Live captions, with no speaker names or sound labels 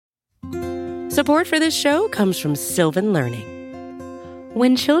Support for this show comes from Sylvan Learning.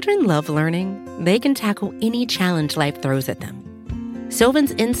 When children love learning, they can tackle any challenge life throws at them.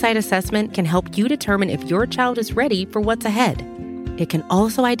 Sylvan's Insight Assessment can help you determine if your child is ready for what's ahead. It can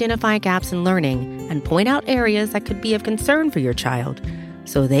also identify gaps in learning and point out areas that could be of concern for your child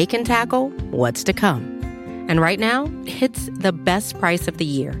so they can tackle what's to come. And right now, it's the best price of the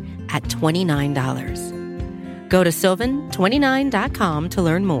year at $29. Go to sylvan29.com to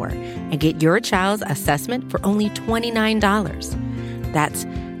learn more and get your child's assessment for only $29. That's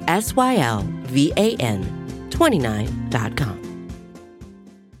SYLVAN 29.com.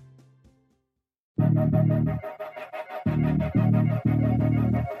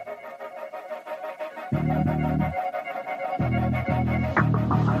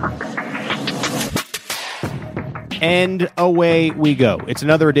 And away we go. It's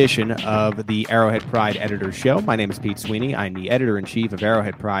another edition of the Arrowhead Pride Editor's Show. My name is Pete Sweeney. I'm the editor-in-chief of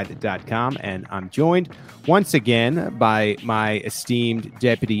arrowheadpride.com, and I'm joined once again by my esteemed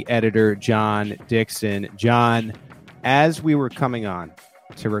deputy editor, John Dixon. John, as we were coming on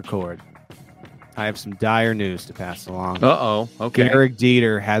to record, I have some dire news to pass along. Uh-oh. Okay. Derek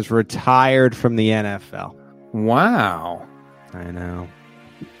Jeter has retired from the NFL. Wow. I know.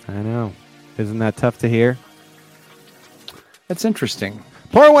 Isn't that tough to hear? That's interesting.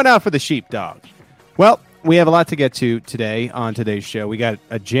 Pour one out for the sheepdog. Well, we have a lot to get to today on today's show. We got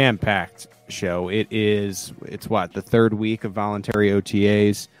a jam-packed show. It's the third week of voluntary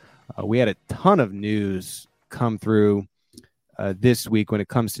OTAs. We had a ton of news come through this week when it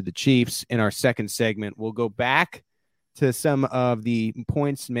comes to the Chiefs. In our second segment, we'll go back to some of the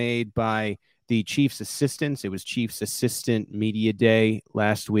points made by the Chiefs assistants. It was Chiefs Assistant Media Day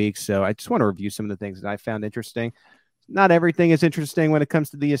last week, so I just want to review some of the things that I found interesting. Not everything is interesting when it comes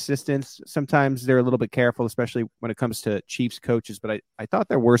to the assistants. Sometimes they're a little bit careful, especially when it comes to Chiefs coaches, but I thought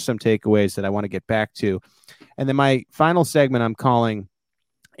there were some takeaways that I want to get back to. And then my final segment I'm calling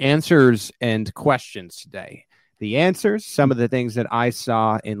Answers and Questions today. The answers, some of the things that I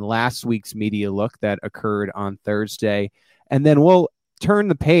saw in last week's media look that occurred on Thursday. And then we'll turn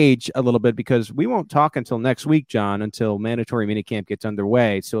the page a little bit because we won't talk until next week, John, until mandatory minicamp gets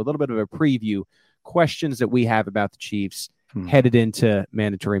underway. So a little bit of a preview. Questions that we have about the Chiefs headed into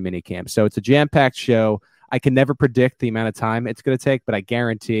mandatory minicamp. So it's a jam-packed show. I can never predict the amount of time it's going to take, but I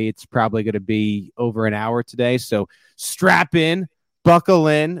guarantee it's probably going to be over an hour today. So strap in, buckle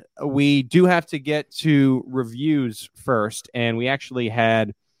in. We do have to get to reviews first, and we actually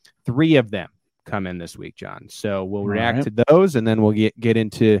had 3 of them come in this week, John. So we'll react to those, and then we'll get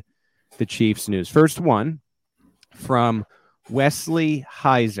into the Chiefs news. First one from Wesley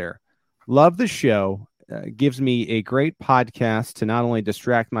Heiser. Love the show. Gives me a great podcast to not only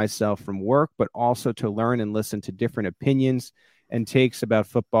distract myself from work, but also to learn and listen to different opinions and takes about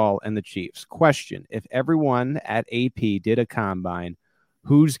football and the Chiefs. Question: if everyone at AP did a combine,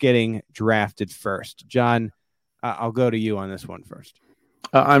 who's getting drafted first? John, I'll go to you on this one first.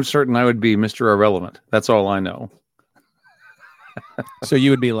 I'm certain I would be Mr. Irrelevant. That's all I know. So you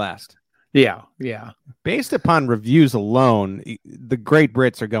would be last. Yeah. Based upon reviews alone, the Great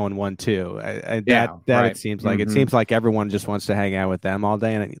Brits are going 1-2. Right. It seems like. It seems like everyone just wants to hang out with them all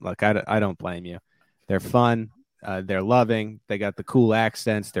day. And look, I don't blame you. They're fun. They're loving. They got the cool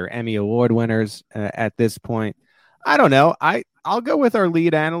accents. They're Emmy Award winners at this point. I don't know. I'll go with our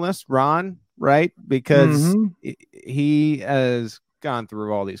lead analyst, Ron, right? Because he has gone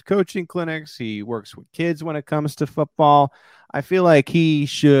through all these coaching clinics. He works with kids when it comes to football. I feel like he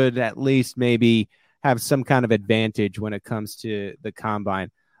should at least maybe have some kind of advantage when it comes to the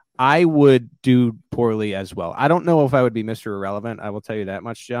combine. I would do poorly as well. I don't know if I would be Mr. Irrelevant. I will tell you that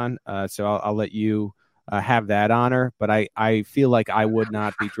much, John. So I'll let you have that honor. But I feel like I would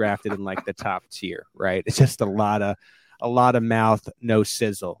not be drafted in like the top tier, right? It's just a lot of mouth, no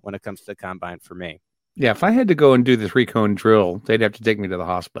sizzle when it comes to the combine for me. Yeah, if I had to go and do the 3-cone drill, they'd have to take me to the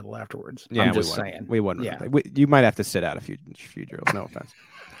hospital afterwards. Yeah, I'm just saying. We wouldn't. Yeah. You might have to sit out a few drills. No offense.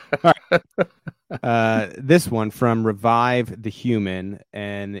 All right. This one from Revive the Human,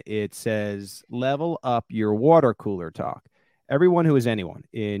 and it says, level up your water cooler talk. Everyone who is anyone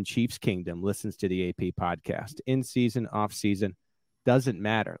in Chiefs Kingdom listens to the AP podcast. In season, off season, doesn't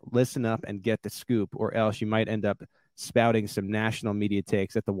matter. Listen up and get the scoop, or else you might end up spouting some national media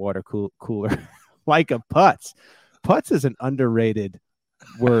takes at the water cooler. Like a putz. Putz is an underrated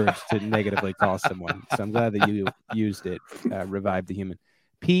word to negatively call someone. So I'm glad that you used it, Revive the Human.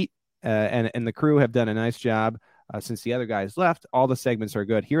 Pete and the crew have done a nice job since the other guys left. All the segments are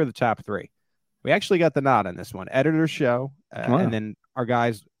good. Here are the top 3. We actually got the nod on this one. Editor's show, and then our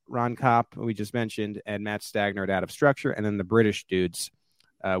guys, Ron Kopp, who we just mentioned, and Matt Stagner at Out of Structure, and then the British dudes,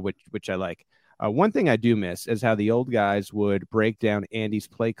 which I like. One thing I do miss is how the old guys would break down Andy's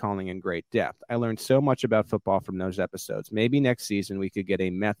play calling in great depth. I learned so much about football from those episodes. Maybe next season we could get a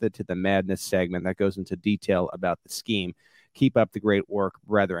method to the madness segment that goes into detail about the scheme. Keep up the great work,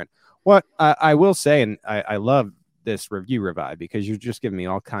 brethren. What I will say, and I love this review revive because you're just giving me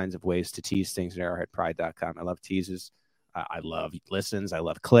all kinds of ways to tease things at arrowheadpride.com. I love teases. I love listens. I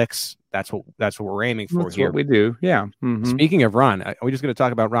love clicks. That's what we're aiming for That's here. what we do. Yeah. Mm-hmm. Speaking of Ron, we're just going to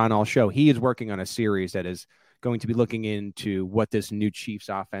talk about Ron all show. He is working on a series that is going to be looking into what this new Chiefs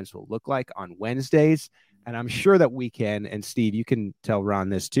offense will look like on Wednesdays. And I'm sure that we can, and Steve, you can tell Ron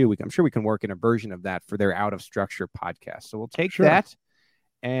this too. I'm sure we can work in a version of that for their Out of Structure podcast. So we'll take that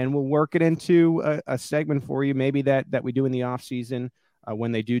and we'll work it into a segment for you, maybe that we do in the off season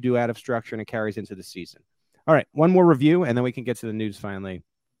when they do Out of Structure and it carries into the season. All right, one more review, and then we can get to the news finally.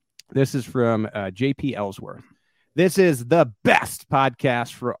 This is from JP Ellsworth. This is the best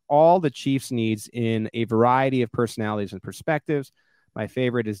podcast for all the Chiefs needs in a variety of personalities and perspectives. My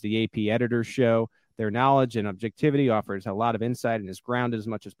favorite is the AP Editors Show. Their knowledge and objectivity offers a lot of insight and is grounded as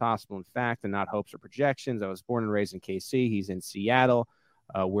much as possible in fact and not hopes or projections. I was born and raised in KC. He's in Seattle,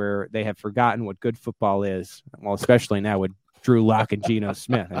 where they have forgotten what good football is, well, especially now with Drew Lock and Geno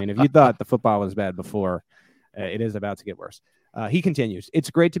Smith. I mean, if you thought the football was bad before, it is about to get worse. He continues, it's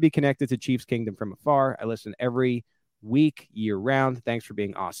great to be connected to Chiefs Kingdom from afar. I listen every week, year round. Thanks for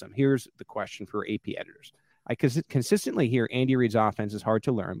being awesome. Here's the question for AP editors. I consistently hear Andy Reid's offense is hard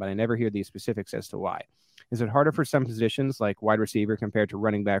to learn, but I never hear the specifics as to why. Is it harder for some positions like wide receiver compared to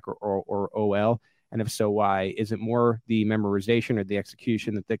running back or OL? And if so, why? Is it more the memorization or the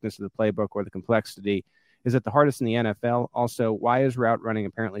execution, the thickness of the playbook, or the complexity? Is it the hardest in the NFL? Also, why is route running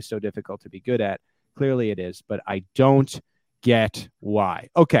apparently so difficult to be good at? Clearly it is, but I don't get why.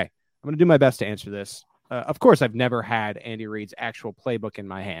 Okay, I'm going to do my best to answer this. Of course, I've never had Andy Reid's actual playbook in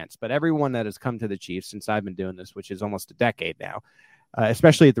my hands, but everyone that has come to the Chiefs since I've been doing this, which is almost a decade now,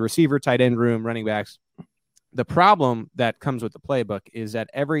 especially at the receiver, tight end room, running backs, the problem that comes with the playbook is that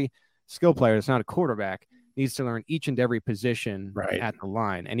every skill player that's not a quarterback needs to learn each and every position at the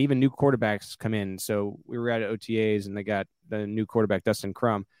line. And even new quarterbacks come in. So we were at OTAs and they got the new quarterback, Dustin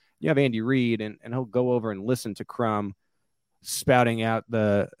Crum. You have Andy Reid, and he'll go over and listen to Crum spouting out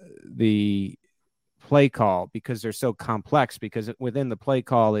the play call because they're so complex, because within the play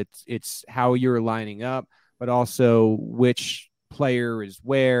call, it's how you're lining up, but also which player is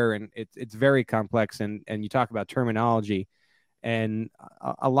where. And it's very complex. And you talk about terminology, and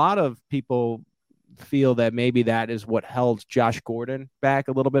a lot of people feel that maybe that is what held Josh Gordon back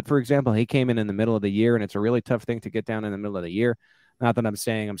a little bit. For example, he came in the middle of the year, and it's a really tough thing to get down in the middle of the year. Not that I'm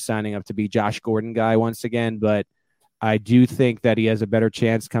saying I'm signing up to be Josh Gordon guy once again, but I do think that he has a better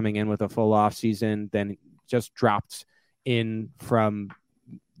chance coming in with a full off season than just dropped in from,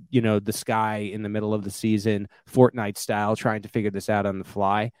 the sky in the middle of the season, Fortnite style, trying to figure this out on the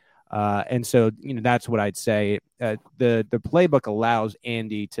fly. And so, that's what I'd say. The playbook allows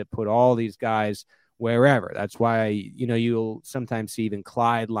Andy to put all these guys wherever. That's why, you'll sometimes see even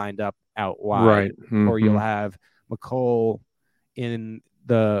Clyde lined up out wide, right. Mm-hmm. Or you'll have McCole in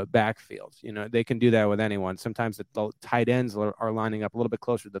the backfield. They can do that with anyone. Sometimes the tight ends are lining up a little bit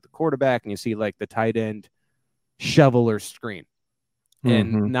closer to the quarterback, and you see like the tight end shovel or screen.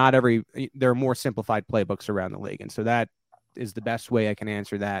 And there are more simplified playbooks around the league. And so that is the best way I can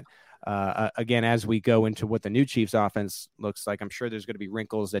answer that. Again, as we go into what the new Chiefs offense looks like, I'm sure there's going to be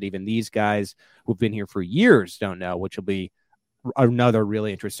wrinkles that even these guys who've been here for years don't know, which will be another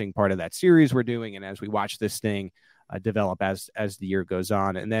really interesting part of that series we're doing. And as we watch this thing develop as the year goes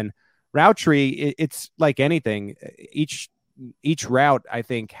on. And then route tree, it's like anything. Each route, I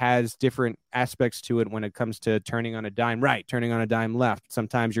think, has different aspects to it when it comes to turning on a dime right, turning on a dime left.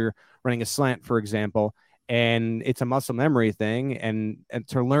 Sometimes you're running a slant, for example, and it's a muscle memory thing. And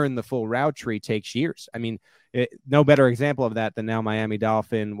to learn the full route tree takes years. I mean, no better example of that than now Miami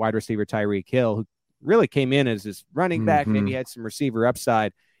Dolphin wide receiver Tyreek Hill, who really came in as this running back, maybe had some receiver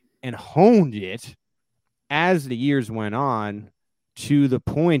upside, and honed it as the years went on to the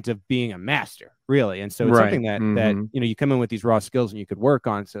point of being a master, really. And so it's something that you come in with these raw skills and you could work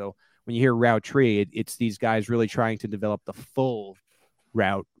on. So when you hear route tree, it's these guys really trying to develop the full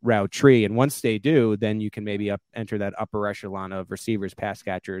route tree. And once they do, then you can maybe enter that upper echelon of receivers, pass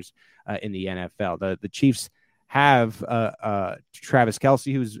catchers in the NFL. The Chiefs have Travis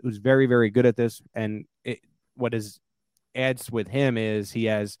Kelce, who's very, very good at this. And what adds with him is he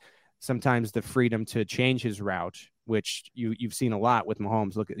has sometimes the freedom to change his route, which you've seen a lot with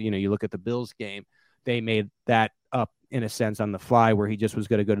Mahomes. You look at the Bills game, they made that up in a sense on the fly, where he just was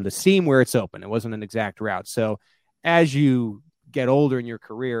going to go to the seam where it's open. It wasn't an exact route. So as you get older in your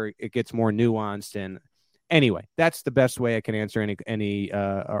career, it gets more nuanced. And anyway, that's the best way I can answer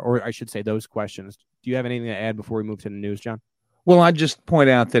or I should say those questions. Do you have anything to add before we move to the news, John? Well, I'd just point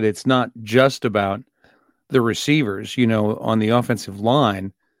out that it's not just about the receivers. On the offensive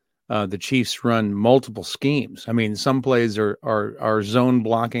line, the Chiefs run multiple schemes. I mean, some plays are zone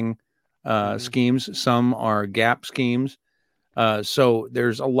blocking schemes, some are gap schemes. So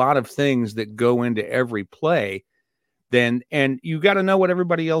there's a lot of things that go into every play. And you got to know what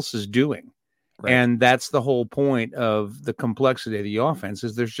everybody else is doing. Right. And that's the whole point of the complexity of the offense,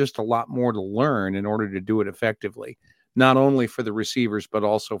 is there's just a lot more to learn in order to do it effectively, not only for the receivers, but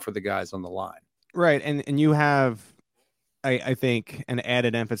also for the guys on the line. Right. And you have, I think, an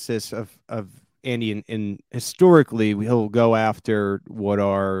added emphasis of Andy in historically, he'll go after what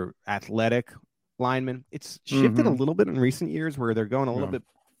are athletic linemen. It's shifted a little bit in recent years where they're going a little bit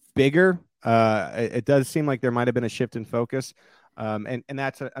bigger. It does seem like there might have been a shift in focus. And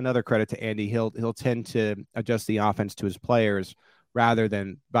that's another credit to Andy. He'll tend to adjust the offense to his players rather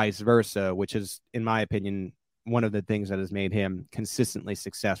than vice versa, which is, in my opinion, one of the things that has made him consistently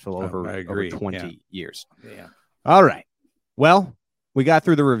successful over 20 years. Yeah. All right. Well, we got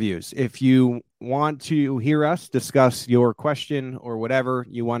through the reviews. If you want to hear us discuss your question or whatever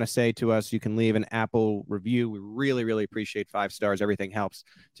you want to say to us, you can leave an Apple review. We really, really appreciate 5 stars. Everything helps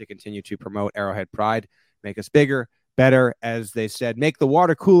to continue to promote Arrowhead Pride, make us bigger, better, as they said, make the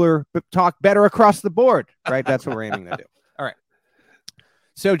water cooler, but talk better across the board, right? That's what we're aiming to do. All right.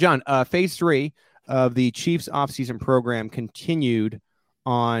 So, John, phase 3 of the Chiefs offseason program continued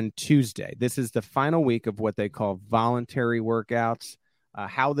on Tuesday. This is the final week of what they call voluntary workouts.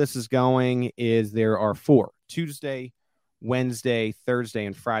 How this is going is there are 4: Tuesday, Wednesday, Thursday,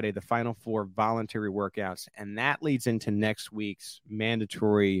 and Friday, the final 4 voluntary workouts. And that leads into next week's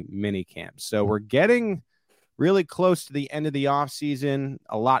mandatory minicamp. So we're getting really close to the end of the offseason,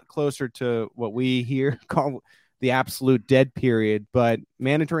 a lot closer to what we here call the absolute dead period. But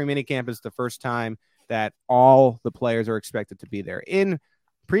mandatory minicamp is the first time that all the players are expected to be there. In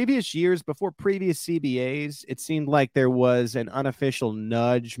previous years, before previous CBAs, it seemed like there was an unofficial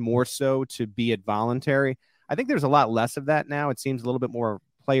nudge more so to be it voluntary. I think there's a lot less of that now. It seems a little bit more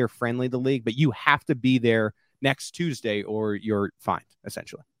player-friendly, the league, but you have to be there next Tuesday or you're fined,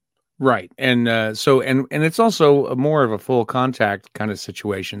 essentially. Right. And so it's also more of a full contact kind of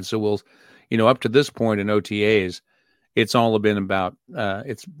situation. So we'll, up to this point in OTAs, it's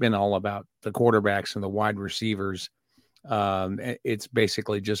been all about the quarterbacks and the wide receivers. It's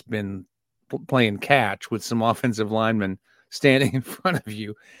basically just been playing catch with some offensive linemen standing in front of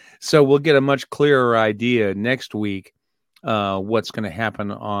you. So we'll get a much clearer idea next week what's going to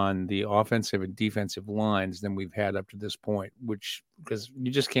happen on the offensive and defensive lines than we've had up to this point, because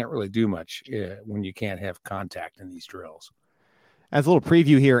you just can't really do much when you can't have contact in these drills. As a little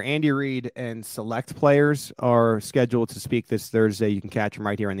preview here, Andy Reid and select players are scheduled to speak this Thursday. You can catch them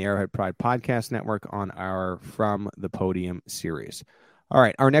right here on the Arrowhead Pride Podcast Network on our From the Podium series. All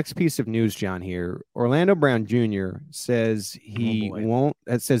right, our next piece of news, John, here. Orlando Brown Jr. says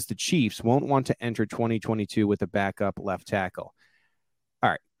the Chiefs won't want to enter 2022 with a backup left tackle.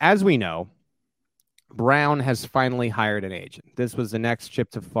 All right, as we know, Brown has finally hired an agent. This was the next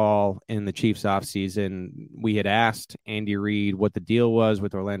chip to fall in the Chiefs offseason. We had asked Andy Reid what the deal was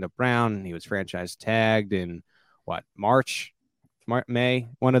with Orlando Brown. He was franchise tagged in May,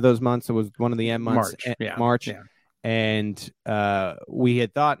 one of those months. It was one of the end months. March. Yeah. And we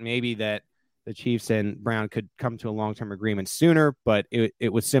had thought maybe that the Chiefs and Brown could come to a long-term agreement sooner, but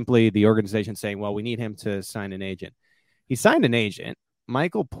it was simply the organization saying, well, we need him to sign an agent. He signed an agent,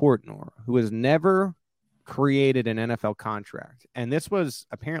 Michael Portnoy, who has never created an NFL contract. And this was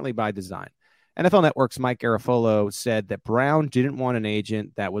apparently by design. NFL Network's Mike Garafolo said that Brown didn't want an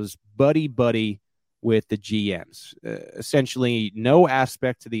agent that was buddy-buddy with the GMs. Essentially, no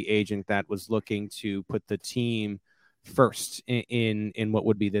aspect to the agent that was looking to put the team first in what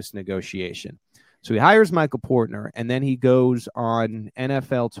would be this negotiation. So he hires Michael Portnoy, and then he goes on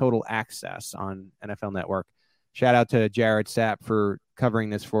NFL Total Access on NFL Network. Shout out to Jared Sapp for covering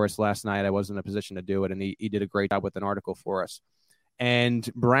this for us last night. I wasn't in a position to do it, and he did a great job with an article for us. And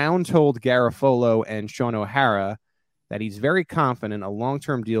Brown told Garafolo and Sean O'Hara that he's very confident a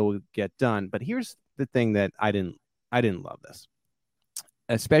long-term deal will get done. But here's the thing that I didn't love this,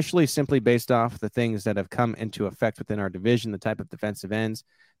 especially simply based off the things that have come into effect within our division, the type of defensive ends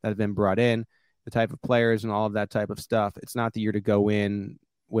that have been brought in, the type of players and all of that type of stuff. It's not the year to go in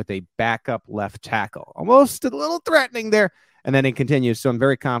with a backup left tackle. Almost a little threatening there. And then it continues. So I'm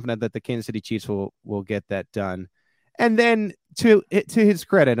very confident that the Kansas City Chiefs will get that done. And then to his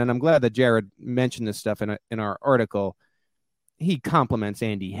credit, and I'm glad that Jared mentioned this stuff in our article, he compliments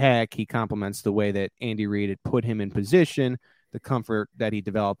Andy Heck. He compliments the way that Andy Reid had put him in position, the comfort that he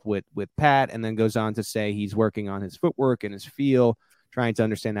developed with Pat, and then goes on to say he's working on his footwork and his feel, trying to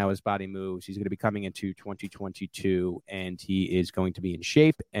understand how his body moves. He's going to be coming into 2022, and he is going to be in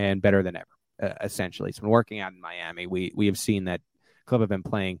shape and better than ever, essentially. He's been working out in Miami. We have seen that club have been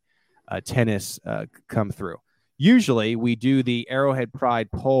playing tennis come through. Usually we do the Arrowhead Pride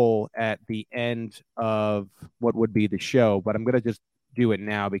poll at the end of what would be the show, but I'm going to just do it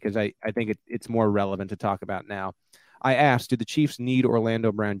now because I think it's more relevant to talk about now. I asked, do the Chiefs need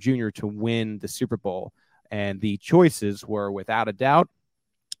Orlando Brown Jr. to win the Super Bowl? And the choices were without a doubt,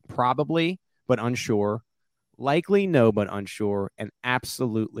 probably, but unsure, likely no, but unsure, and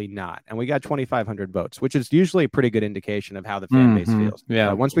absolutely not. And we got 2,500 votes, which is usually a pretty good indication of how the fan base feels.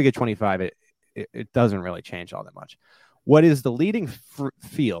 Yeah. Once we get 25, it doesn't really change all that much. What is the leading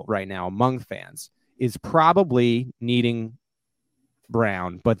feel right now among fans is probably needing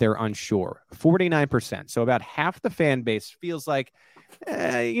Brown, but they're unsure. 49%. So about half the fan base feels like,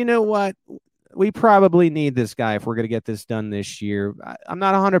 you know what? We probably need this guy if we're going to get this done this year. I'm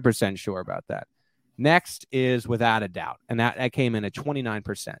not 100% sure about that. Next is without a doubt, and that came in at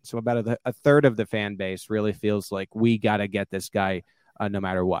 29%. So about a third of the fan base really feels like we got to get this guy no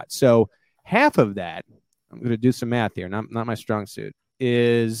matter what. So half of that, I'm going to do some math here, not my strong suit,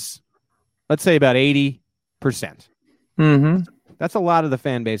 is, let's say, about 80%. Mm-hmm. That's a lot of the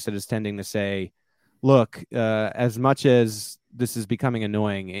fan base that is tending to say, look, as much as this is becoming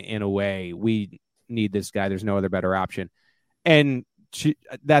annoying in a way, we need this guy. There's no other better option. And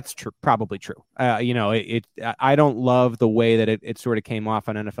that's true, probably true. I don't love the way that it sort of came off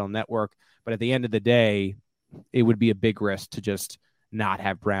on NFL Network, but at the end of the day, it would be a big risk to just not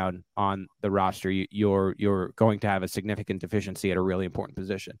have Brown on the roster. You're going to have a significant deficiency at a really important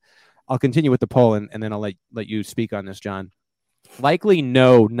position. I'll continue with the poll, and then I'll let you speak on this, John. Likely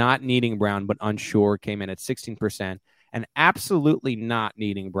no, not needing Brown, but unsure came in at 16%, and absolutely not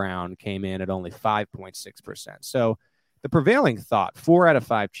needing Brown came in at only 5.6%. So the prevailing thought, 4 out of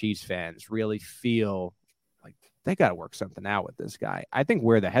 5 Chiefs fans really feel like they got to work something out with this guy. I think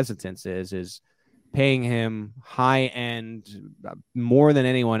where the hesitance is paying him high-end, more than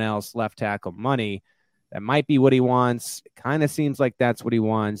anyone else, left tackle money. That might be what he wants. It kind of seems like that's what he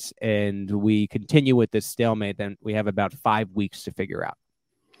wants. And we continue with this stalemate. Then we have about 5 weeks to figure out.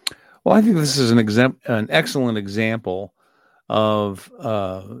 Well, I think this is an excellent example of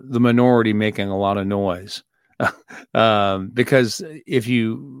the minority making a lot of noise. Because if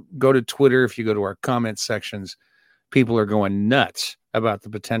you go to Twitter, if you go to our comment sections, people are going nuts about the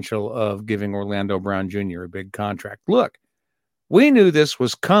potential of giving Orlando Brown Jr. a big contract. Look, we knew this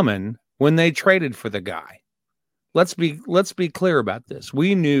was coming when they traded for the guy. Let's be clear about this.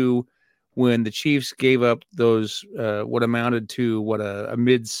 We knew when the Chiefs gave up those what amounted to a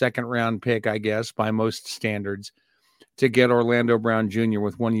mid-second round pick, I guess, by most standards, to get Orlando Brown Jr.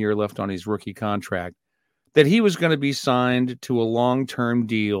 with 1 year left on his rookie contract, that he was going to be signed to a long-term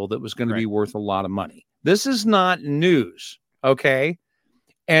deal that was going to be worth a lot of money. This is not news, okay?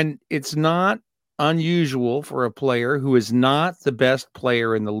 And it's not unusual for a player who is not the best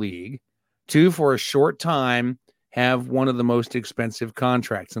player in the league to, for a short time, have one of the most expensive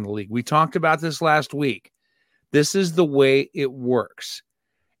contracts in the league. We talked about this last week. This is the way it works.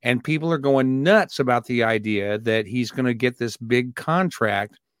 And people are going nuts about the idea that he's going to get this big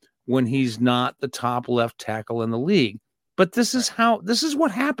contract when he's not the top left tackle in the league. But this is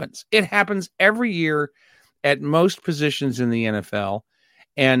what happens. It happens every year at most positions in the NFL.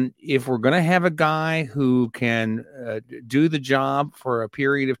 And if we're going to have a guy who can do the job for a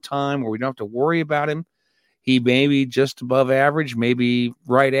period of time where we don't have to worry about him, he may be just above average, maybe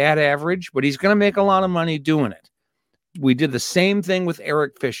right at average, but he's going to make a lot of money doing it. We did the same thing with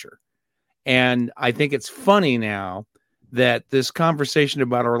Eric Fisher. And I think it's funny now that this conversation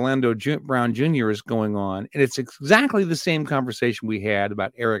about Orlando Brown Jr. is going on. And it's exactly the same conversation we had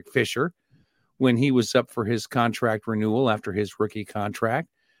about Eric Fisher when he was up for his contract renewal after his rookie contract,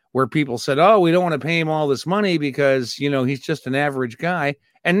 where people said, oh, we don't want to pay him all this money because, he's just an average guy.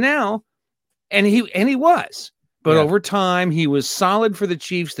 And now, and he was, but over time he was solid for the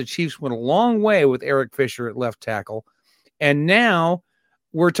Chiefs. The Chiefs went a long way with Eric Fisher at left tackle. And now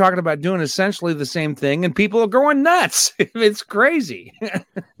we're talking about doing essentially the same thing, and people are going nuts. It's crazy.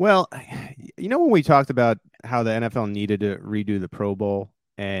 Well, when we talked about how the NFL needed to redo the Pro Bowl,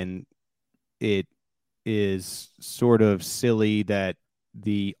 and it is sort of silly that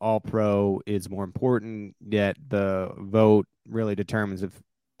the All-Pro is more important, yet the vote really determines if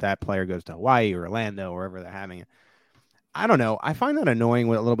that player goes to Hawaii or Orlando, wherever they're having it. I don't know. I find that annoying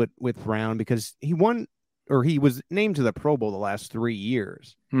a little bit with Brown because he won or he was named to the Pro Bowl the last 3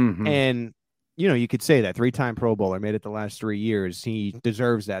 years. Mm-hmm. And, you could say that 3-time Pro Bowler made it the last 3 years. He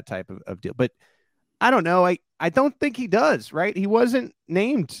deserves that type of deal. But I don't know. I don't think he does, right? He wasn't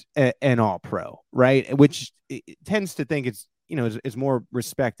named an All-Pro, right? Which it tends to think it's, is more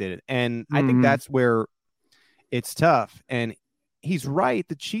respected. And I think that's where it's tough. And he's right.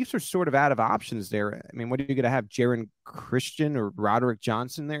 The Chiefs are sort of out of options there. I mean, what are you going to have, Jaron Christian or Roderick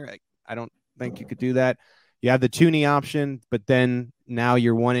Johnson there? I don't think you could do that. You have the Tooney option, but then now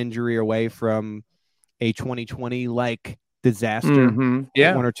you're one injury away from a 2020-like disaster.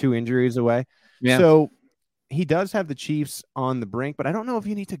 Yeah. 1 or 2 injuries away. Yeah. So he does have the Chiefs on the brink, but I don't know if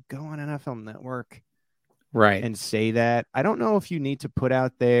you need to go on NFL Network and say that. I don't know if you need to put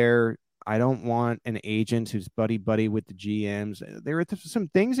out there, I don't want an agent who's buddy with the GMs. There are some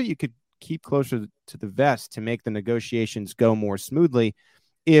things that you could keep closer to the vest to make the negotiations go more smoothly.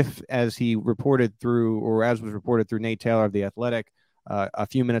 If, as was reported through Nate Taylor of The Athletic a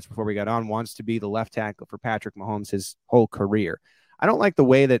few minutes before we got on, wants to be the left tackle for Patrick Mahomes his whole career. I don't like the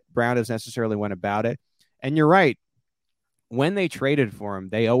way that Brown has necessarily went about it. And you're right. When they traded for him,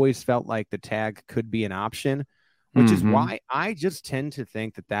 they always felt like the tag could be an option, which is why I just tend to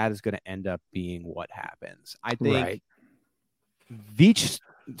think that is going to end up being what happens. I think Veach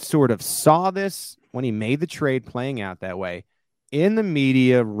sort of saw this when he made the trade playing out that way in the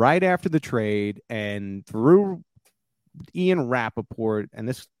media right after the trade, and through Ian Rappaport,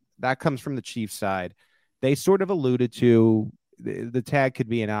 and that comes from the Chiefs side, they sort of alluded to the tag could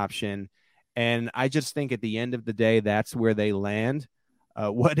be an option. And I just think at the end of the day, that's where they land.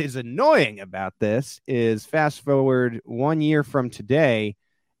 What is annoying about this is fast forward 1 year from today,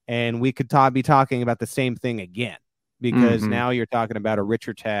 and we could be talking about the same thing again, because now you're talking about a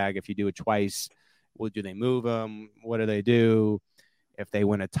richer tag. If you do it twice, do they move them? What do they do? If they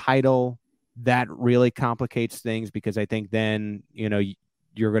win a title, that really complicates things, because I think then,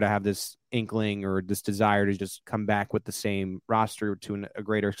 you're going to have this inkling or this desire to just come back with the same roster to a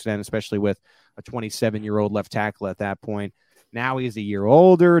greater extent, especially with a 27-year-old left tackle at that point. Now he's a year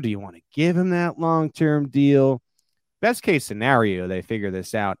older. Do you want to give him that long-term deal? Best case scenario, they figure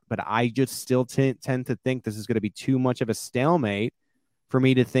this out. But I just still tend to think this is going to be too much of a stalemate for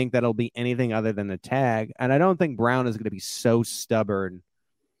me to think that'll be anything other than the tag. And I don't think Brown is going to be so stubborn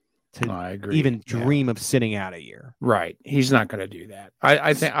to even dream of sitting out a year. Right. He's not going to do that.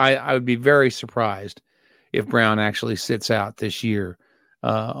 I think I would be very surprised if Brown actually sits out this year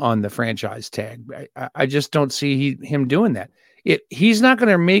on the franchise tag. I just don't see him doing that. He's not going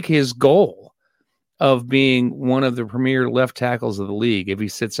to make his goal of being one of the premier left tackles of the league if he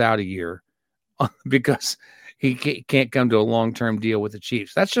sits out a year because he can't come to a long-term deal with the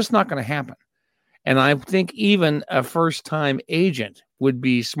Chiefs. That's just not going to happen. And I think even a first-time agent would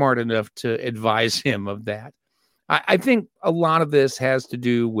be smart enough to advise him of that. I think a lot of this has to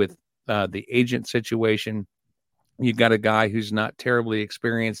do with the agent situation. You got a guy who's not terribly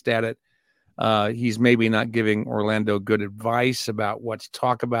experienced at it. He's maybe not giving Orlando good advice about what to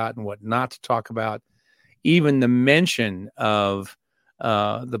talk about and what not to talk about. Even the mention of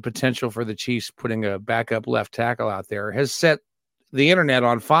the potential for the Chiefs putting a backup left tackle out there has set the internet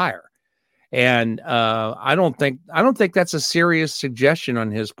on fire. And I don't think that's a serious suggestion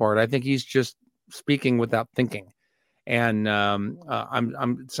on his part. I think he's just speaking without thinking. And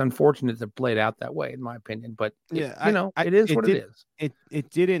it's unfortunate that it played out that way, in my opinion. But it is what it is. It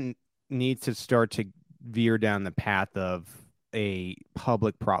didn't need to start to veer down the path of a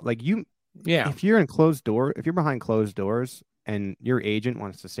public if you're behind closed doors and your agent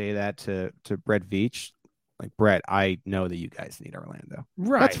wants to say that to Brett Veach, like, Brett, I know that you guys need Orlando.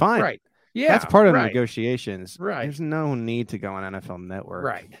 Right. That's fine. Right. Yeah. That's part of the negotiations. Right. There's no need to go on NFL Network.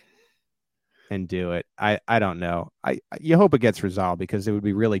 Right. And do it. I don't know. You hope it gets resolved, because it would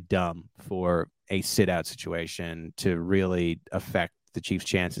be really dumb for a sit out situation to really affect the Chiefs'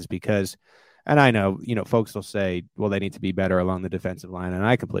 chances, because, and I know, folks will say, well, they need to be better along the defensive line. And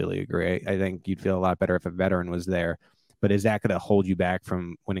I completely agree. I think you'd feel a lot better if a veteran was there, but is that going to hold you back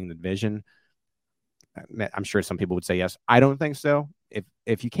from winning the division? I'm sure some people would say yes. I don't think so.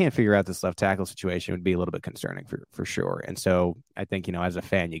 If you can't figure out this left tackle situation, it would be a little bit concerning for sure. And so I think, as a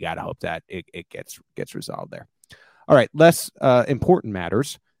fan, you got to hope that it gets resolved there. All right, less important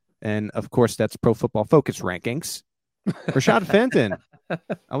matters. And of course, that's Pro Football Focus rankings. Rashad Fenton.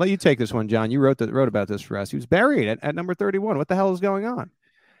 I'll let you take this one, John. You wrote about this for us. He was buried at number 31. What the hell is going on?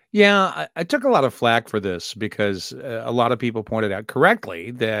 Yeah, I took a lot of flack for this because a lot of people pointed out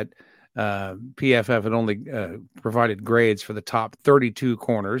correctly that PFF had only provided grades for the top 32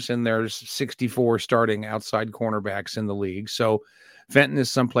 corners, and there's 64 starting outside cornerbacks in the league. So Fenton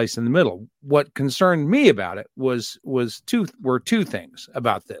is someplace in the middle. What concerned me about it were two things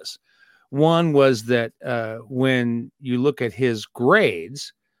about this. One was that when you look at his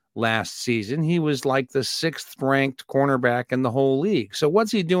grades last season, he was like the 6th ranked cornerback in the whole league. So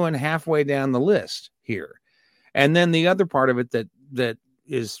what's he doing halfway down the list here? And then the other part of it that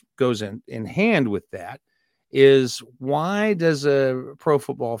goes in hand with that is, why does a Pro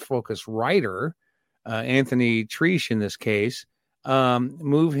Football Focus writer, Anthony Treesh in this case,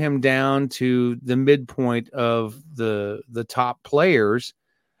 move him down to the midpoint of the top players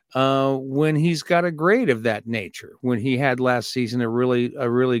when he's got a grade of that nature, when he had last season a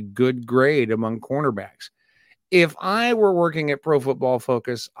really good grade among cornerbacks? If I were working at Pro Football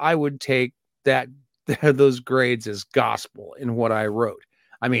Focus, I would take those grades as gospel in what I wrote.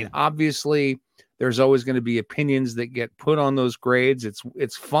 I mean, obviously there's always going to be opinions that get put on those grades.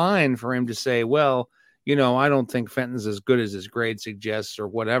 It's fine for him to say, well, I don't think Fenton's as good as his grade suggests or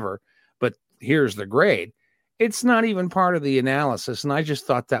whatever, but here's the grade. It's not even part of the analysis. And I just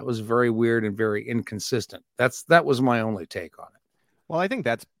thought that was very weird and very inconsistent. That was my only take on it. Well, I think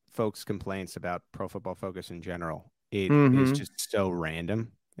that's folks' complaints about Pro Football Focus in general. It is just so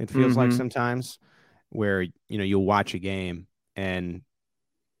random. It feels like sometimes, where, you'll watch a game, and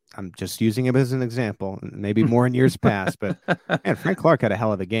I'm just using him as an example, maybe more in years past, but man, Frank Clark had a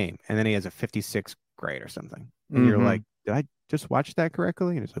hell of a game, and then he has a 56 grade or something. And you're like, did I just watch that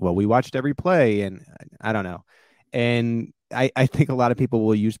correctly? And it's like, well, we watched every play, and I don't know. And I think a lot of people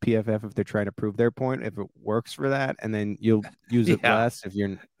will use PFF if they're trying to prove their point, if it works for that, and then you'll use it less if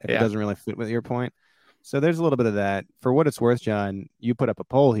it doesn't really fit with your point. So there's a little bit of that. For what it's worth, John, you put up a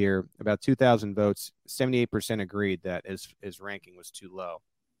poll here, about 2,000 votes, 78% agreed that his ranking was too low.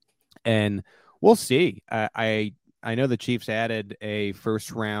 And we'll see. I know the Chiefs added a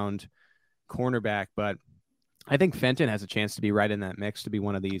first-round cornerback, but I think Fenton has a chance to be right in that mix, to be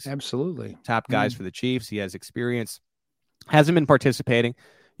one of these absolutely top guys for the Chiefs. He has experience, hasn't been participating.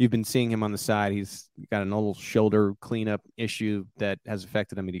 You've been seeing him on the side. He's got an old shoulder cleanup issue that has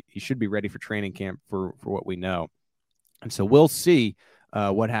affected him. He should be ready for training camp for what we know. And so we'll see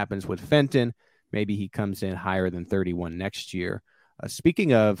what happens with Fenton. Maybe he comes in higher than 31 next year.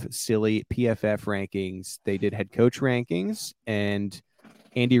 Speaking of silly PFF rankings, they did head coach rankings, and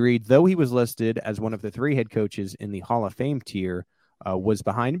Andy Reid, though he was listed as one of the 3 head coaches in the Hall of Fame tier, was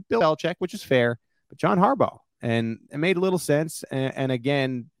behind Bill Belichick, which is fair, but John Harbaugh. And it made a little sense. And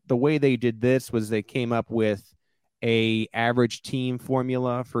again, the way they did this was they came up with a average team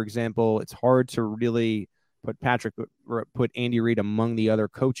formula. For example, it's hard to really put Andy Reid among the other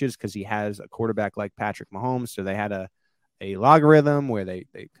coaches because he has a quarterback like Patrick Mahomes. So they had a logarithm where they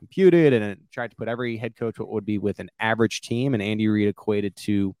computed and tried to put every head coach what would be with an average team. And Andy Reid equated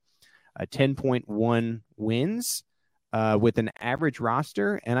to 10.1 wins with an average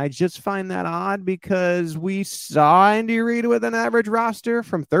roster. And I just find that odd because we saw Andy Reid with an average roster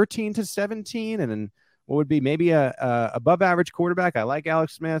from 13 to 17. And then what would be maybe a above average quarterback. I like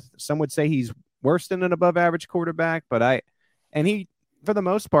Alex Smith. Some would say he's worse than an above average quarterback, but he, for the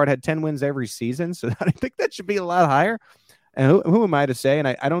most part, had 10 wins every season. So I think that should be a lot higher. And who am I to say? And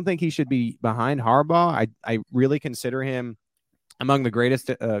I don't think he should be behind Harbaugh. I really consider him among the greatest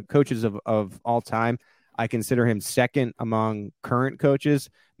coaches of all time. I consider him second among current coaches.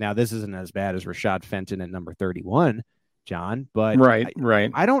 Now, this isn't as bad as Rashad Fenton at number 31, John, but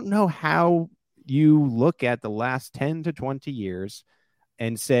right. I don't know how you look at the last 10 to 20 years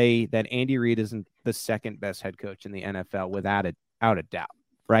and say that Andy Reid isn't the second best head coach in the NFL without a doubt.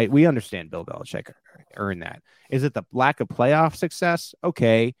 Right? We understand Bill Belichick earned that. Is it the lack of playoff success?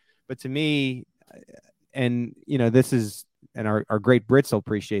 Okay. But to me, and this is, and our great Brits will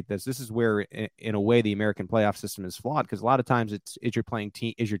appreciate this. This is where, in a way, the American playoff system is flawed, because a lot of times is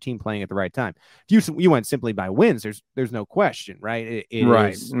your team playing at the right time? If you went simply by wins, there's no question, right? It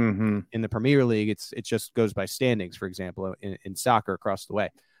right. Is, in the Premier League, it just goes by standings, for example, in soccer across the way.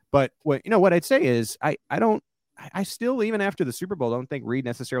 But what I'd say is I still, even after the Super Bowl, don't think Reid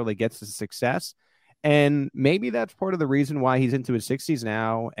necessarily gets the success. And maybe that's part of the reason why he's into his 60s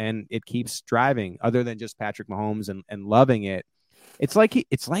now and it keeps driving, other than just Patrick Mahomes and loving it. It's like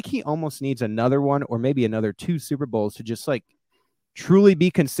he almost needs another one, or maybe another 2 Super Bowls to just like truly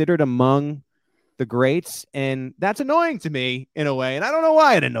be considered among the greats. And that's annoying to me in a way. And I don't know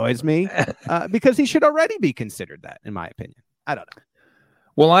why it annoys me, because he should already be considered that, in my opinion. I don't know.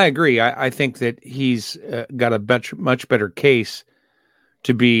 Well, I agree. I think that he's got a much better case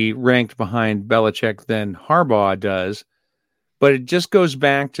to be ranked behind Belichick than Harbaugh does. But it just goes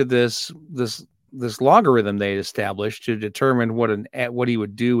back to this logarithm they established to determine what he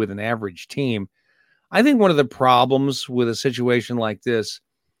would do with an average team. I think one of the problems with a situation like this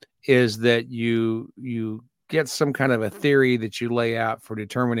is that you get some kind of a theory that you lay out for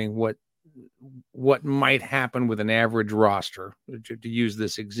determining what might happen with an average roster, to use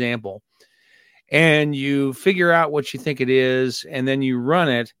this example. And you figure out what you think it is, and then you run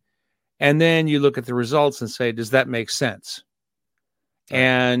it, and then you look at the results and say, does that make sense? Right.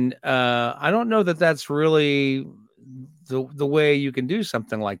 And I don't know that that's really the way you can do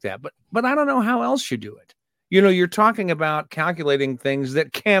something like that. But I don't know how else you do it. You're talking about calculating things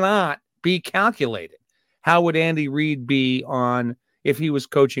that cannot be calculated. How would Andy Reid be on if he was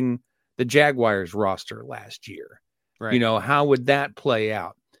coaching the Jaguars roster last year? Right. How would that play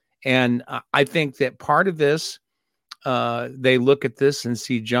out? And I think that part of this, they look at this and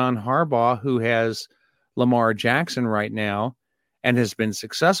see John Harbaugh, who has Lamar Jackson right now and has been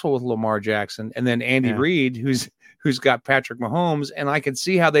successful with Lamar Jackson, and then Andy Reid, who's got Patrick Mahomes. And I can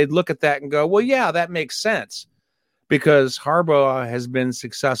see how they'd look at that and go, well, yeah, that makes sense, because Harbaugh has been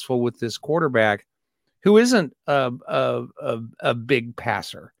successful with this quarterback who isn't a big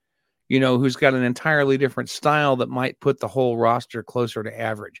passer, who's got an entirely different style that might put the whole roster closer to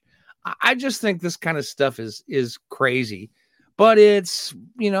average. I just think this kind of stuff is crazy, but it's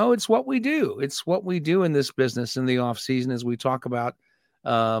what we do. It's what we do in this business in the off season, as we talk about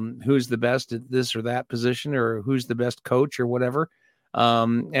who's the best at this or that position, or who's the best coach or whatever.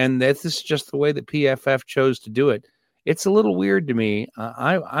 And this is just the way that PFF chose to do it. It's a little weird to me.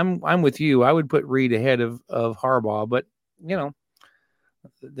 I'm with you. I would put Reid ahead of Harbaugh, but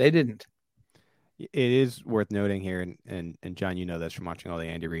they didn't. It is worth noting here, and John, this from watching all the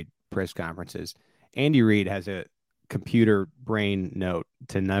Andy Reid press conferences. Andy Reid has a computer brain note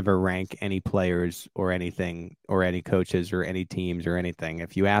to never rank any players or anything, or any coaches or any teams or anything.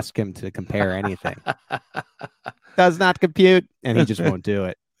 If you ask him to compare anything, does not compute, and he just won't do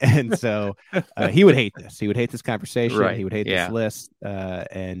it. And so he would hate this. He would hate this conversation. Right. He would hate this list.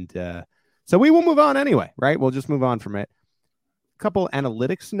 So we will move on anyway, right? We'll just move on from it. A couple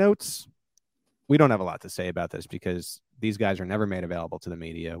analytics notes. We don't have a lot to say about this because these guys are never made available to the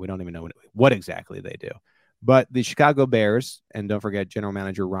media. We don't even know what exactly they do. But the Chicago Bears, and don't forget, general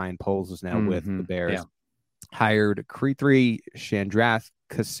manager Ryan Poles is now with the Bears, hired Kritri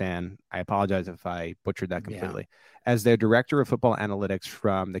Chandrakasan. I apologize if I butchered that completely. As their director of football analytics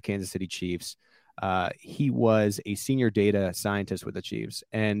from the Kansas City Chiefs. He was a senior data scientist with the Chiefs.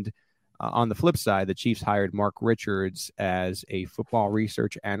 And on the flip side, the Chiefs hired Mark Richards as a football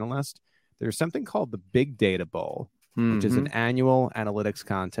research analyst. There's something called the Big Data Bowl, which is an annual analytics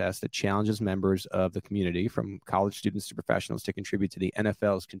contest that challenges members of the community, from college students to professionals, to contribute to the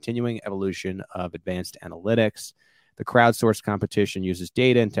NFL's continuing evolution of advanced analytics. The crowdsourced competition uses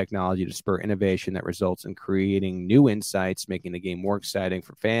data and technology to spur innovation that results in creating new insights, making the game more exciting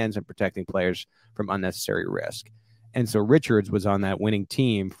for fans and protecting players from unnecessary risk. And so Richards was on that winning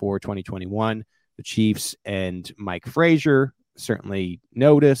team for 2021. The Chiefs and Mike Frazier certainly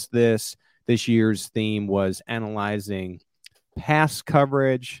noticed this. This year's theme was analyzing pass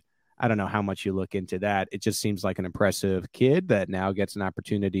coverage. I don't know how much you look into that. It just seems like an impressive kid that now gets an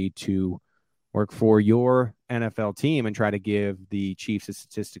opportunity to work for your NFL team and try to give the Chiefs a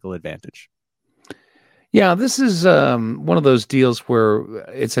statistical advantage. Yeah, this is one of those deals where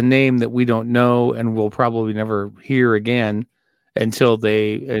it's a name that we don't know and we'll probably never hear again until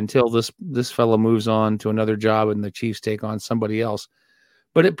this fellow moves on to another job and the Chiefs take on somebody else.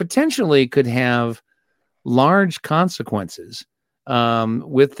 But it potentially could have large consequences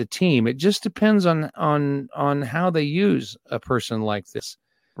with the team. It just depends on how they use a person like this.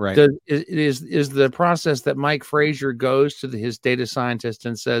 Right. Is the process that Mike Frazier goes to his data scientist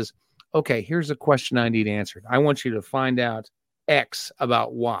and says, okay, here's a question I need answered. I want you to find out X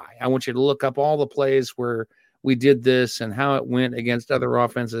about Y. I want you to look up all the plays where we did this and how it went against other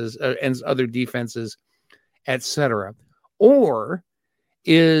offenses and other defenses, etc. Or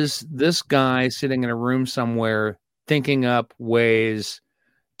is this guy sitting in a room somewhere thinking up ways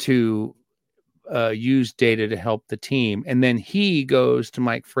to use data to help the team, and then he goes to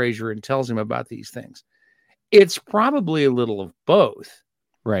Mike Frazier and tells him about these things? It's probably a little of both,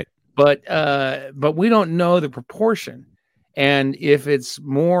 right? But we don't know the proportion, and if it's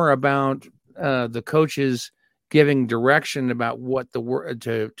more about the coaches giving direction about what the work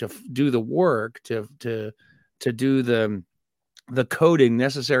to do the work to do the coding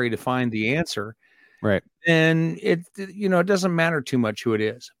necessary to find the answer, right? And it doesn't matter too much who it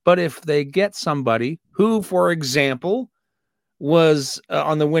is. But if they get somebody who, for example, was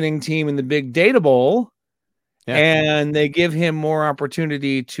on the winning team in the Big Data Bowl, and they give him more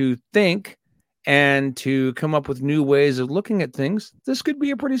opportunity to think and to come up with new ways of looking at things, this could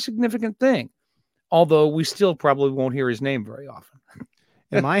be a pretty significant thing. although we still probably won't hear his name very often.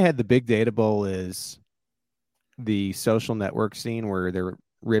 In my head, the big data bowl is the social network scene where they're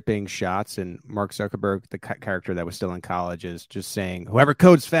ripping shots, and Mark Zuckerberg, the character that was still in college, is just saying, whoever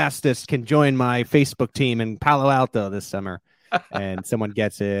codes fastest can join my Facebook team in Palo Alto this summer. And someone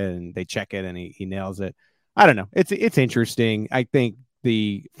gets it and they check it and he nails it. I don't know. It's interesting. I think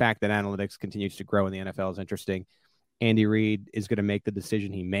the fact that analytics continues to grow in the NFL is interesting. Andy Reid is going to make the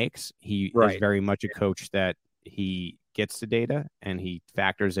decision he makes. He is very much a coach that he gets the data and he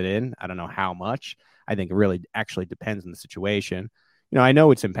factors it in. I don't know how much. I think it really actually depends on the situation. I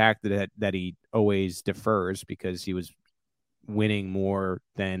know it's impacted that he always defers because he was winning more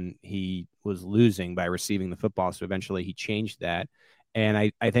than he was losing by receiving the football. So eventually he changed that.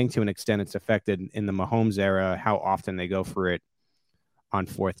 And I think to an extent it's affected in the Mahomes era, how often they go for it on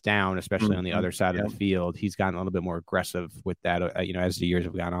fourth down, especially on the other side of the field. He's gotten a little bit more aggressive with that, as the years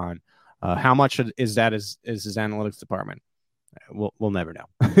have gone on. How much is that is his analytics department? We'll never know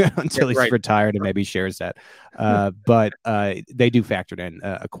until he's retired and maybe shares that. But they do factor it in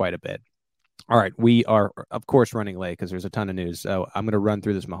quite a bit. All right, we are, of course, running late because there's a ton of news. So I'm going to run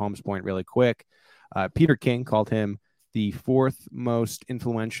through this Mahomes point really quick. Peter King called him the fourth most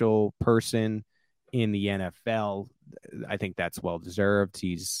influential person in the NFL. I think that's well-deserved.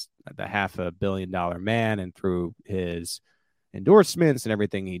 He's the $500 million man, and through his endorsements and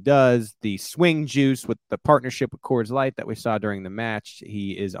everything he does, the swing juice with the partnership with Coors Light that we saw during the match,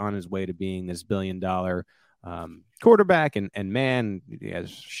 he is on his way to being this $1 billion quarterback and man. He has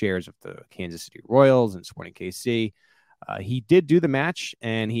shares of the Kansas City Royals and Sporting KC. He did do the match,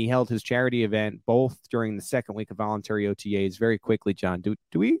 and he held his charity event both during the second week of voluntary OTAs. Very quickly, John, do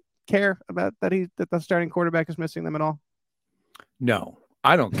we care about that the starting quarterback is missing them at all? No,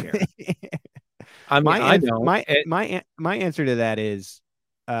 I don't care. My answer to that is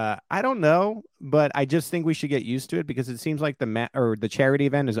I don't know, but I just think we should get used to it because it seems like the charity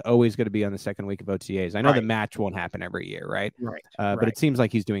event is always going to be on the second week of OTAs. I know the match won't happen every year, right? But it seems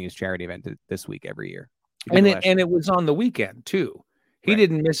like he's doing his charity event this week every year. And it was on the weekend too. He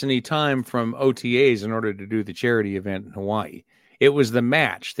didn't miss any time from OTAs in order to do the charity event in Hawaii. It was the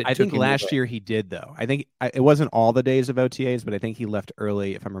match that I think last year he did, though. I think it wasn't all the days of OTAs, but I think he left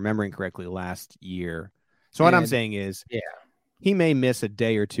early, if I'm remembering correctly, last year. So what I'm saying is, he may miss a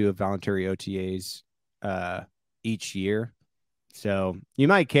day or two of voluntary OTAs each year. So you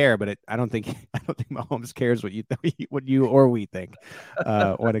might care, but I don't think Mahomes cares what you or we think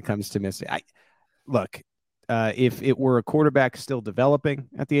when it comes to missing. Look. If it were a quarterback still developing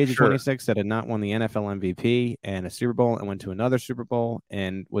at the age of 26 that had not won the NFL MVP and a Super Bowl and went to another Super Bowl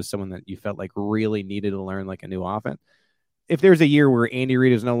and was someone that you felt like really needed to learn like a new offense, if there's a year where Andy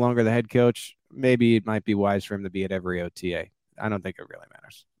Reid is no longer the head coach, maybe it might be wise for him to be at every OTA. I don't think it really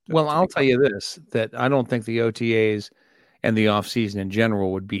matters. Well, I'll tell you this, that I don't think the OTAs and the offseason in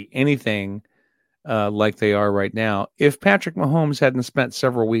general would be anything like they are right now if Patrick Mahomes hadn't spent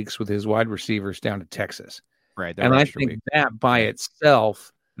several weeks with his wide receivers down to Texas. Right. And I think that by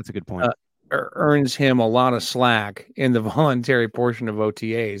itself, that's a good point, earns him a lot of slack in the voluntary portion of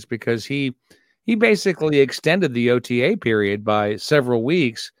OTAs because he basically extended the OTA period by several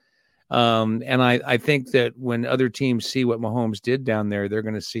weeks. And I think that when other teams see what Mahomes did down there, they're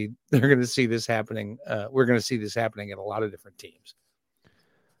going to see this happening. We're going to see this happening at a lot of different teams.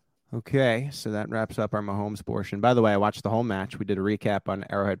 Okay, so that wraps up our Mahomes portion. By the way, I watched the whole match. We did a recap on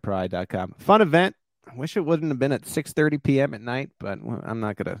arrowheadpride.com. Fun event. I wish it wouldn't have been at 6:30 p.m. at night, but I'm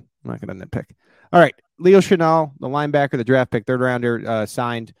not gonna nitpick. All right, Leo Chenal, the linebacker, the draft pick, third rounder,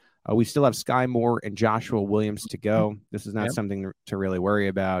 signed. We still have Sky Moore and Joshua Williams to go. This is not something to really worry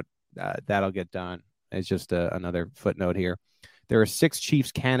about. That'll get done. It's just another footnote here. There are 6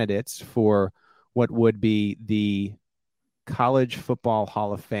 Chiefs candidates for what would be the College Football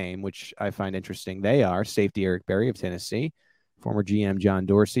Hall of Fame, which I find interesting. They are safety Eric Berry of Tennessee, former GM John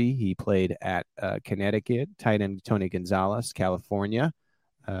Dorsey. He played at Connecticut. Tight end Tony Gonzalez, California.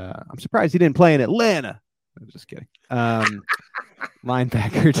 I'm surprised he didn't play in Atlanta. I'm just kidding.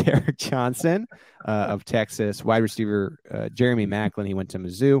 Linebacker Derek Johnson of Texas. Wide receiver Jeremy Maclin. He went to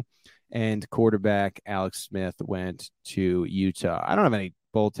Mizzou. And quarterback Alex Smith went to Utah. I don't have any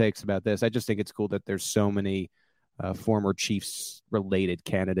bold takes about this. I just think it's cool that there's so many former Chiefs-related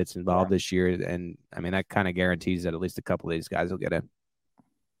candidates involved this year. And, I mean, that kind of guarantees that at least a couple of these guys will get in.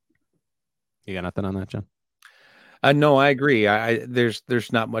 You got nothing on that, John? No, I agree.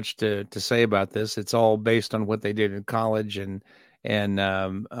 There's not much to say about this. It's all based on what they did in college, and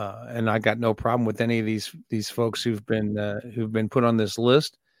I got no problem with any of these folks who've been put on this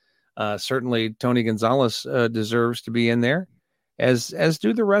list. Certainly, Tony Gonzalez deserves to be in there, as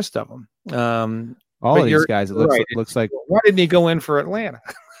do the rest of them. All But of these guys, it looks right. looks like. Why didn't he go in for Atlanta?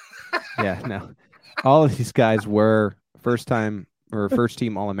 Yeah, no. All of these guys were first team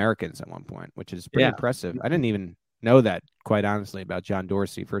All-Americans at one point, which is pretty impressive. I didn't even know that, quite honestly, about John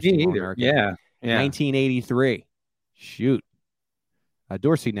Dorsey, first team All-American. Yeah. 1983. Shoot.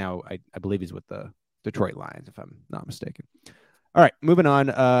 Dorsey now, I believe he's with the Detroit Lions, if I'm not mistaken. All right, moving on.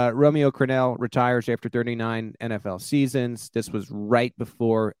 Romeo Crennel retires after 39 NFL seasons. This was right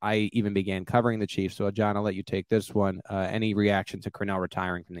before I even began covering the Chiefs. So, John, I'll let you take this one. Any reaction to Crennel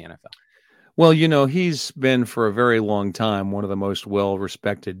retiring from the NFL? Well, he's been for a very long time one of the most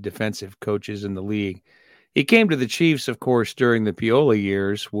well-respected defensive coaches in the league. He came to the Chiefs, of course, during the Pioli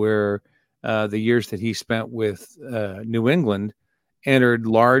years, where the years that he spent with New England entered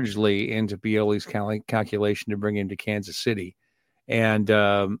largely into Pioli's calculation to bring him to Kansas City. And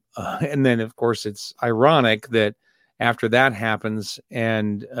then, of course, it's ironic that after that happens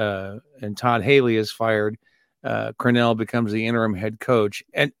and Todd Haley is fired, Crennel becomes the interim head coach.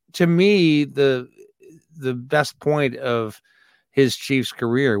 And to me, the best point of his Chiefs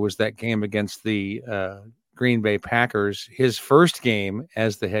career was that game against the Green Bay Packers, his first game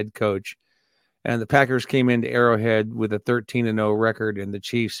as the head coach. And the Packers came into Arrowhead with a 13-0 record, and the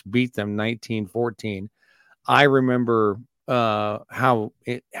Chiefs beat them 19-14. I remember how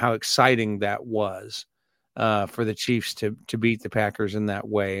exciting that was for the Chiefs to beat the Packers in that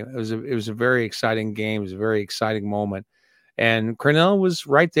way. It was a very exciting game. It was a very exciting moment, and Crennel was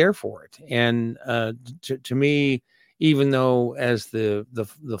right there for it. And to me, even though as the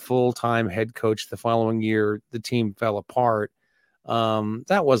full-time head coach the following year the team fell apart,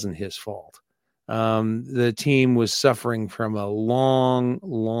 that wasn't his fault. The team was suffering from a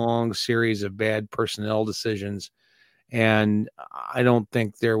long series of bad personnel decisions. And I don't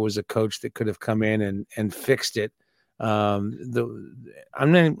think there was a coach that could have come in and fixed it. I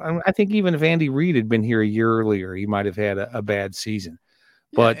think even if Andy Reid had been here a year earlier, he might have had a bad season.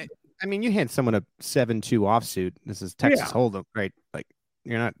 But I mean, you hand someone a 7-2 offsuit. This is Texas Hold'em, right? Like,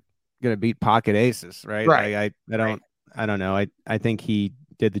 you're not going to beat pocket aces, right? Right. I don't know. I think he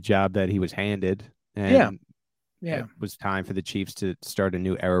did the job that he was handed, and it was time for the Chiefs to start a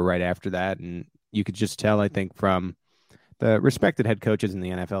new era right after that. And you could just tell, I think, from the respected head coaches in the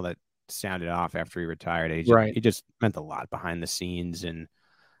NFL that sounded off after he retired. He just meant a lot behind the scenes, and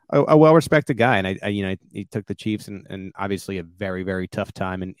a well-respected guy. And he took the Chiefs and obviously a very, very tough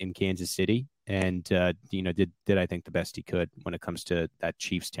time in Kansas City, and did I think the best he could when it comes to that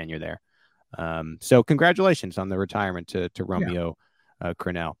Chiefs tenure there. So congratulations on the retirement to Romeo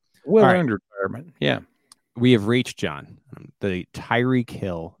Crennel. Well-earned retirement. Yeah. We have reached, John, the Tyreek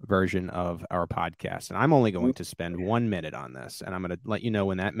Hill version of our podcast. And I'm only going to spend 1 minute on this. And I'm going to let you know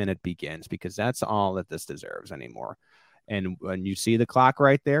when that minute begins, because that's all that this deserves anymore. And when you see the clock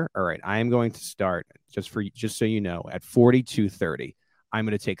right there, all right, I am going to start, just so you know, at 42:30. I'm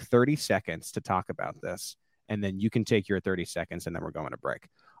going to take 30 seconds to talk about this. And then you can take your 30 seconds, and then we're going to break.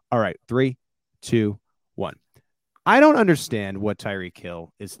 All right, 3, 2, 1. I don't understand what Tyreek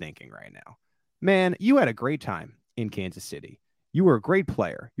Hill is thinking right now. Man, you had a great time in Kansas City. You were a great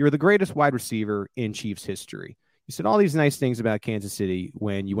player. You were the greatest wide receiver in Chiefs history. You said all these nice things about Kansas City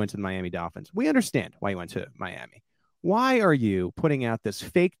when you went to the Miami Dolphins. We understand why you went to Miami. Why are you putting out this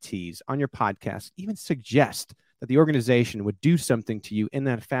fake tease on your podcast, even suggest that the organization would do something to you in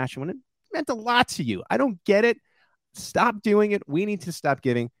that fashion when it meant a lot to you? I don't get it. Stop doing it. We need to stop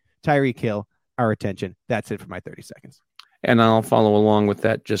giving Tyreek Hill our attention. That's it for my 30 seconds. And I'll follow along with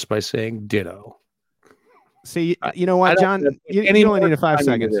that just by saying ditto. See, you know what, John? You only need 5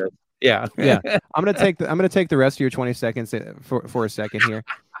 seconds. Yeah. I'm gonna take the rest of your 20 seconds for a second here,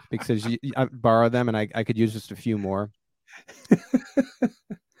 because I borrowed them and I could use just a few more.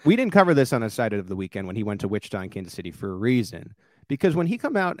 We didn't cover this on a side of the weekend when he went to Wichita and Kansas City for a reason, because when he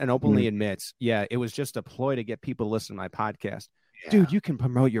come out and openly admits, it was just a ploy to get people to listen to my podcast. Yeah. Dude, you can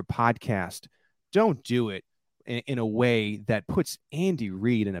promote your podcast. Don't do it in a way that puts Andy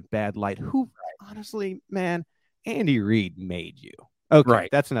Reid in a bad light. Who, honestly, man, Andy Reid made you. Okay,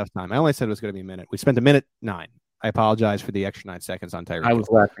 That's enough time. I only said it was going to be a minute. We spent 1:09. I apologize for the extra 9 seconds on Tyreek. I was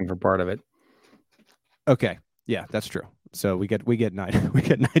laughing for part of it. Okay, yeah, that's true. So we get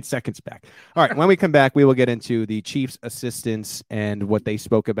 9 seconds back. All right, when we come back, we will get into the Chiefs assistants and what they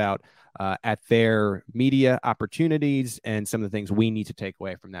spoke about at their media opportunities and some of the things we need to take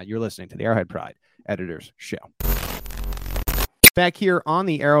away from that. You're listening to the Arrowhead Pride Editors Show. Back here on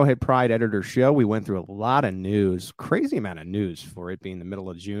the Arrowhead Pride Editor Show, we went through a lot of news, crazy amount of news for it being the middle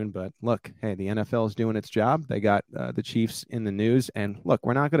of June. But look, hey, the NFL is doing its job. They got the Chiefs in the news. And look,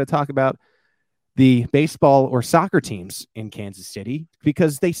 we're not going to talk about the baseball or soccer teams in Kansas City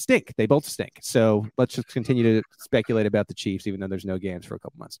because they stink. They both stink. So let's just continue to speculate about the Chiefs, even though there's no games for a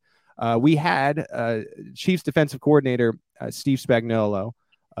couple months. We had Chiefs defensive coordinator Steve Spagnuolo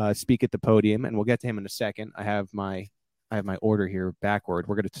speak at the podium, and we'll get to him in a second. I have my order here backward.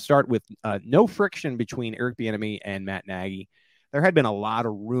 We're going to start with no friction between Eric Bieniemy and Matt Nagy. There had been a lot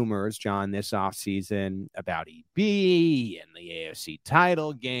of rumors, John, this offseason about EB and the AFC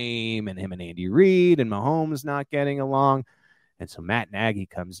title game and him and Andy Reid and Mahomes not getting along. And so Matt Nagy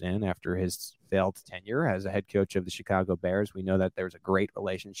comes in after his failed tenure as a head coach of the Chicago Bears. We know that there's a great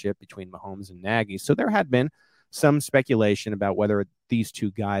relationship between Mahomes and Nagy. So there had been some speculation about whether these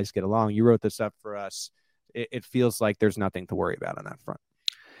two guys get along. You wrote this up for us. It feels like there's nothing to worry about on that front.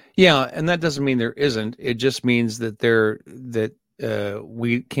 Yeah, and that doesn't mean there isn't. It just means that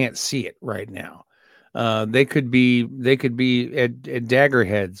we can't see it right now. They could be at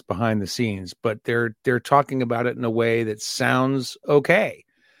daggerheads behind the scenes, but they're talking about it in a way that sounds okay.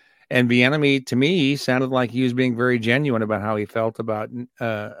 And Bieniemy, to me, sounded like he was being very genuine about how he felt about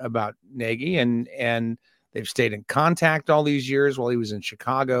Nagy, and they've stayed in contact all these years while he was in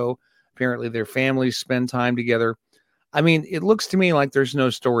Chicago. Apparently, their families spend time together. I mean, it looks to me like there's no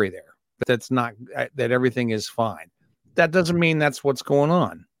story there, but that everything is fine. That doesn't mean that's what's going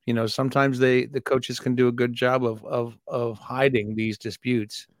on. You know, sometimes the coaches can do a good job of hiding these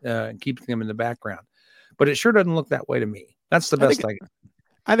disputes and keeping them in the background. But it sure doesn't look that way to me. That's the best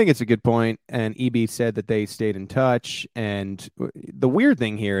I think it's a good point. And EB said that they stayed in touch. And the weird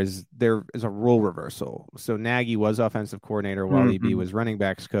thing here is there is a role reversal. So Nagy was offensive coordinator while EB was running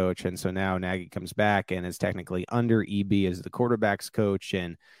backs coach. And so now Nagy comes back and is technically under EB as the quarterbacks coach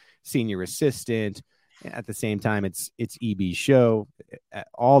and senior assistant. At the same time, it's EB's show. At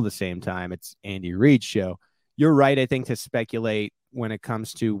all the same time, it's Andy Reid's show. You're right, I think, to speculate when it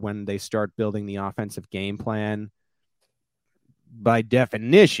comes to when they start building the offensive game plan. By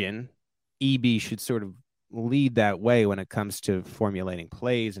definition, EB should sort of lead that way when it comes to formulating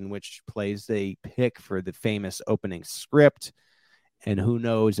plays and which plays they pick for the famous opening script. And who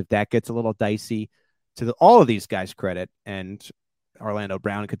knows if that gets a little dicey. To all of these guys' credit, and Orlando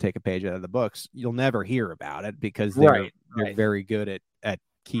Brown could take a page out of the books, you'll never hear about it because they're very good at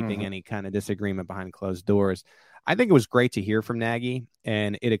keeping any kind of disagreement behind closed doors. I think it was great to hear from Nagy,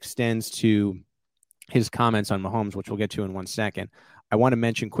 and it extends to his comments on Mahomes, which we'll get to in 1 second. I want to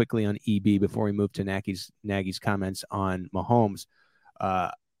mention quickly on EB before we move to Nagy's comments on Mahomes.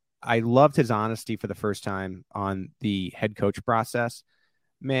 I loved his honesty for the first time on the head coach process.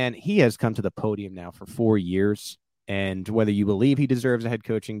 Man, he has come to the podium now for 4 years. And whether you believe he deserves a head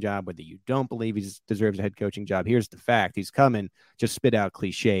coaching job, whether you don't believe he deserves a head coaching job, here's the fact. He's come and just spit out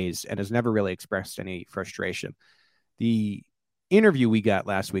cliches and has never really expressed any frustration. The interview we got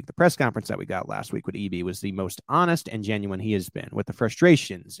last week, the press conference that we got last week with EB was the most honest and genuine he has been with the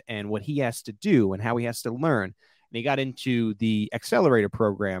frustrations and what he has to do and how he has to learn. And he got into the accelerator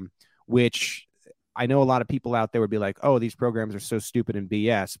program, which I know a lot of people out there would be like, oh, these programs are so stupid and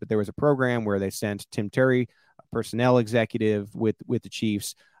BS. But there was a program where they sent Tim Terry, a personnel executive with the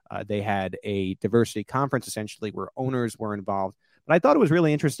Chiefs. They had a diversity conference, essentially, where owners were involved. But I thought it was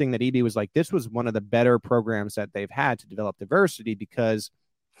really interesting that EB was like, this was one of the better programs that they've had to develop diversity because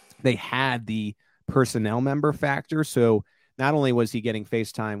they had the personnel member factor. So not only was he getting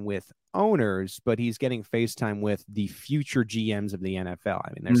FaceTime with owners, but he's getting FaceTime with the future GMs of the NFL.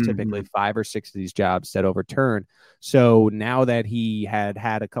 I mean, there's typically 5 or 6 of these jobs that overturn. So now that he had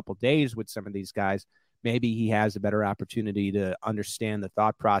a couple days with some of these guys, maybe he has a better opportunity to understand the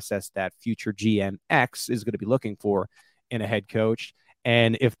thought process that future GM X is going to be looking for in a head coach.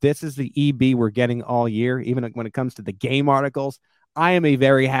 And if this is the EB we're getting all year, even when it comes to the game articles, I am a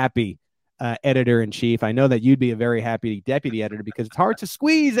very happy editor-in-chief. I know that you'd be a very happy deputy editor because it's hard to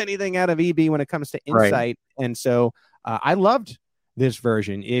squeeze anything out of EB when it comes to insight. Right. And so I loved this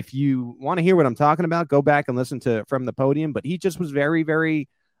version. If you want to hear what I'm talking about, go back and listen to From the Podium. But he just was very, very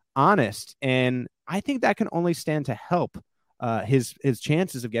honest. And I think that can only stand to help his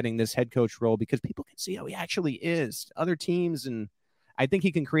chances of getting this head coach role because people can see how he actually is to other teams. And I think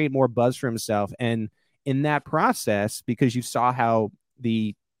he can create more buzz for himself. And in that process, because you saw how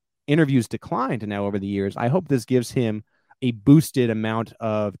the interviews declined now over the years, I hope this gives him a boosted amount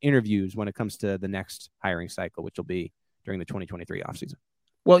of interviews when it comes to the next hiring cycle, which will be during the 2023 offseason.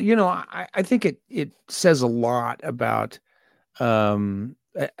 Well, you know, I think it says a lot about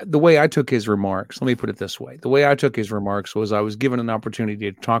the way I took his remarks. Let me put it this way. The way I took his remarks was I was given an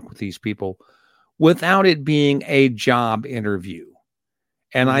opportunity to talk with these people without it being a job interview.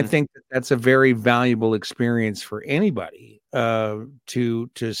 And I think that's a very valuable experience for anybody to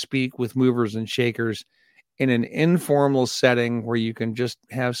speak with movers and shakers in an informal setting where you can just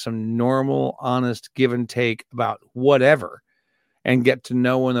have some normal, honest give and take about whatever and get to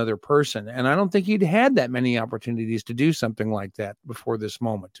know another person. And I don't think he'd had that many opportunities to do something like that before this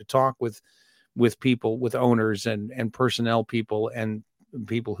moment, to talk with people, with owners and personnel people and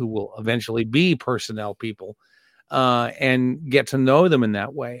people who will eventually be personnel people, and get to know them in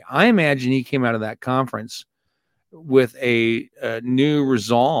that way. I imagine he came out of that conference with a new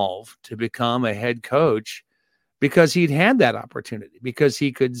resolve to become a head coach because he'd had that opportunity, because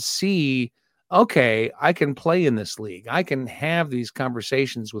he could see, okay, I can play in this league. I can have these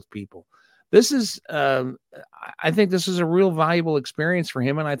conversations with people. This is, I think this is a real valuable experience for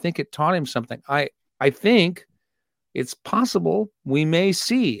him. And I think it taught him something. I think it's possible we may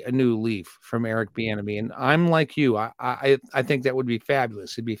see a new leaf from Eric Bieniemy. And I'm like you. I think that would be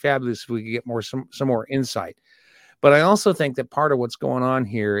fabulous. It'd be fabulous if we could get some more insight. But I also think that part of what's going on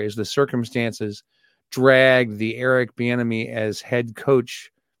here is the circumstances drag the Eric Bieniemy as head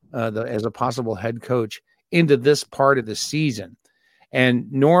coach, as a possible head coach, into this part of the season.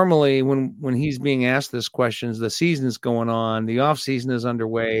 And normally when he's being asked this questions, the season's going on, the off season is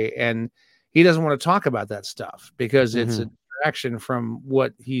underway, and he doesn't want to talk about that stuff because it's a distraction from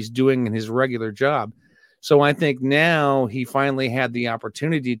what he's doing in his regular job. So I think now he finally had the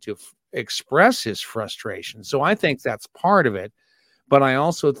opportunity to express his frustration. So I think that's part of it. But I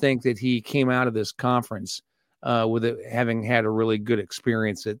also think that he came out of this conference with it, having had a really good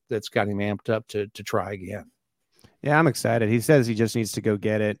experience that's got him amped up to try again. Yeah, I'm excited. He says he just needs to go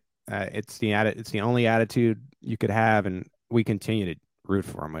get it. It's the only attitude you could have, and we continue to root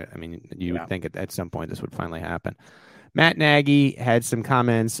for him. I mean, you would think at some point this would finally happen. Matt Nagy had some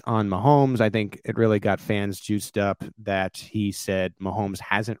comments on Mahomes. I think it really got fans juiced up that he said Mahomes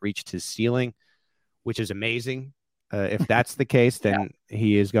hasn't reached his ceiling, which is amazing. If that's the case, then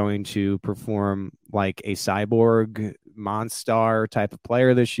he is going to perform like a cyborg Monstar type of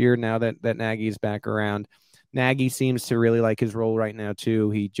player this year now that Nagy is back around. Nagy seems to really like his role right now,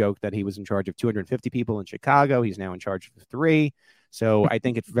 too. He joked that he was in charge of 250 people in Chicago. He's now in charge of 3. So I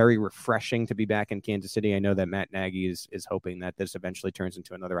think it's very refreshing to be back in Kansas City. I know that Matt Nagy is hoping that this eventually turns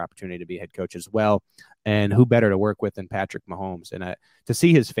into another opportunity to be head coach as well. And who better to work with than Patrick Mahomes? And to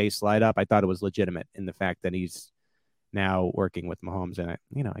see his face light up, I thought it was legitimate in the fact that he's now working with Mahomes. And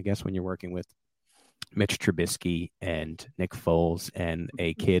I guess when you're working with Mitch Trubisky and Nick Foles and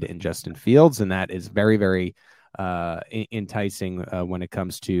a kid in Justin Fields, and that is very, very enticing when it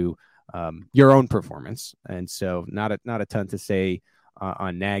comes to your own performance. And so not a ton to say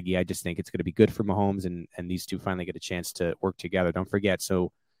on Nagy. I just think it's going to be good for Mahomes and these two finally get a chance to work together. Don't forget,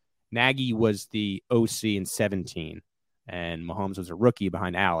 so Nagy was the OC in 2017 and Mahomes was a rookie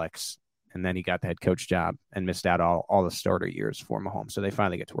behind Alex, and then he got the head coach job and missed out all the starter years for Mahomes. So they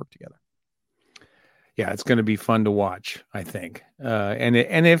finally get to work together. Yeah, it's going to be fun to watch, I think. And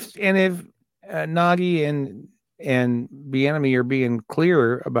if Nagy and Bieniemy are being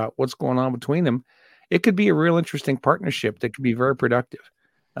clearer about what's going on between them, it could be a real interesting partnership that could be very productive.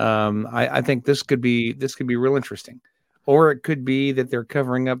 I think this could be real interesting, or it could be that they're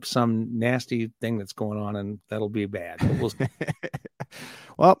covering up some nasty thing that's going on, and that'll be bad. But we'll see.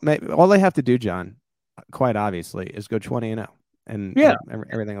 Well, all they have to do, John, quite obviously, is go 20-0. And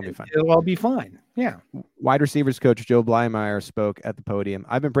everything will be fine. It'll all be fine. Yeah. Wide receivers coach Joe Blymeyer spoke at the podium.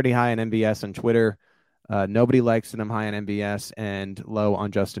 I've been pretty high on MVS on Twitter. Nobody likes that I'm high on MVS and low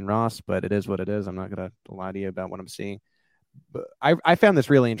on Justin Ross, but it is what it is. I'm not going to lie to you about what I'm seeing. But I found this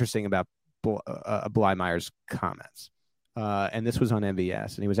really interesting about Blymeyer's comments. And this was on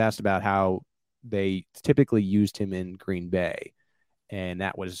MVS. And he was asked about how they typically used him in Green Bay. And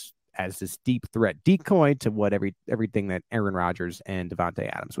that was as this deep threat decoy to what everything that Aaron Rodgers and Devontae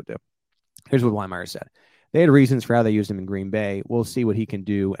Adams would do. Here's what Blymeyer said. They had reasons for how they used him in Green Bay. We'll see what he can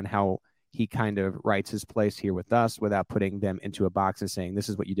do and how he kind of writes his place here with us without putting them into a box and saying, this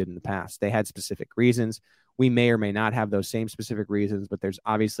is what you did in the past. They had specific reasons. We may or may not have those same specific reasons, but there's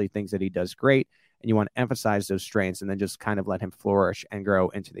obviously things that he does great, and you want to emphasize those strengths and then just kind of let him flourish and grow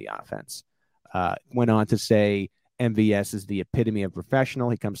into the offense. Went on to say, MVS is the epitome of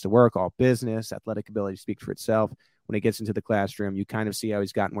professional. He comes to work, all business, athletic ability speaks for itself. When he gets into the classroom, you kind of see how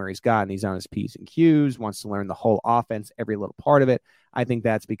he's gotten where he's gotten. He's on his P's and Q's, wants to learn the whole offense, every little part of it. I think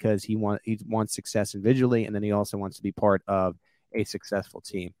that's because he wants success individually, and then he also wants to be part of a successful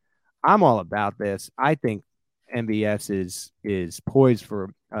team. I'm all about this. I think MVS is poised for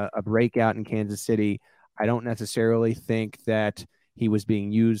a breakout in Kansas City. I don't necessarily think that he was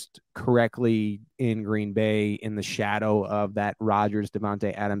being used correctly in Green Bay in the shadow of that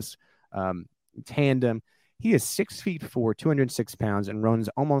Rodgers-Devontae Adams tandem. He is 6'4", 206 pounds, and runs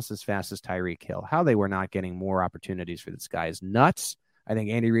almost as fast as Tyreek Hill. How they were not getting more opportunities for this guy is nuts. I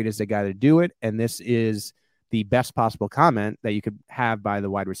think Andy Reid is the guy to do it, and this is the best possible comment that you could have by the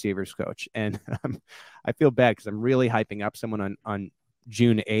wide receivers coach. And I feel bad because I'm really hyping up someone on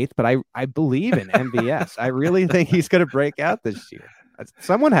June 8th, but I believe in MVS. I really think he's going to break out this year.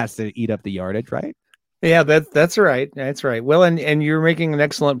 Someone has to eat up the yardage, right? Yeah, that's right. That's right. Well, and you're making an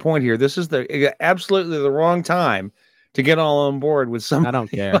excellent point here. This is absolutely the wrong time to get all on board with something. I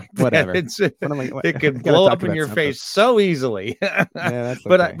don't care. Like Whatever. It could blow up in your face so easily. Yeah, that's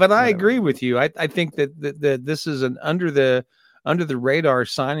okay. But I agree with you. I think that this is an under the radar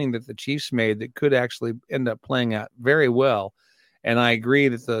signing that the Chiefs made that could actually end up playing out very well. And I agree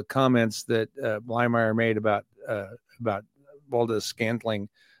that the comments that Blymeyer made about Valdez-Scantling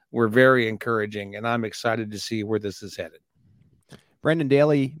were very encouraging, and I'm excited to see where this is headed. Brendan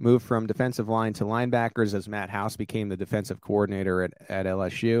Daly moved from defensive line to linebackers as Matt House became the defensive coordinator at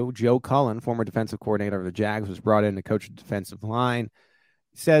LSU. Joe Cullen, former defensive coordinator of the Jags, was brought in to coach the defensive line.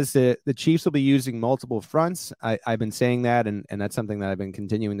 Says that the Chiefs will be using multiple fronts. I've been saying that, and that's something that I've been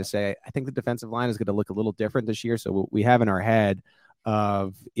continuing to say. I think the defensive line is going to look a little different this year. So we have in our head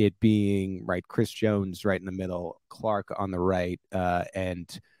of it being Chris Jones right in the middle, Clark on the right,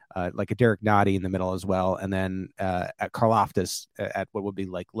 and like a Derek Nottie in the middle as well. And then at Karlaftis at what would be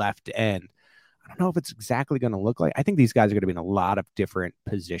like left end. I don't know if it's exactly going to look like. I think these guys are going to be in a lot of different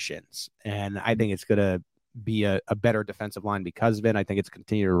positions. And I think it's going to be a better defensive line because of it. I think it's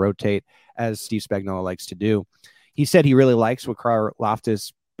continue to rotate as Steve Spagnuolo likes to do. He said he really likes what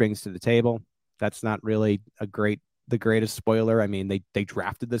Karlaftis brings to the table. That's not really the greatest spoiler. I mean, they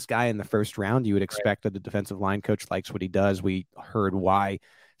drafted this guy in the first round. You would expect that the defensive line coach likes what he does. We heard why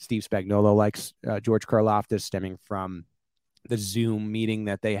Steve Spagnuolo likes George Karlaftis, stemming from the Zoom meeting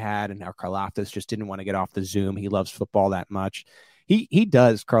that they had, and how Karlaftis just didn't want to get off the Zoom. He loves football that much. He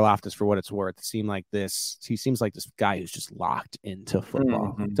does, Karlaftis, for what it's worth, seem like this. He seems like this guy who's just locked into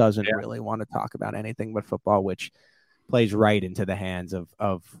football. Mm-hmm. Doesn't really want to talk about anything but football, which plays right into the hands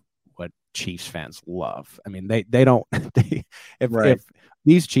of what Chiefs fans love. I mean, they don't. If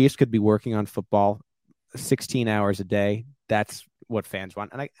these Chiefs could be working on football 16 hours a day, that's what fans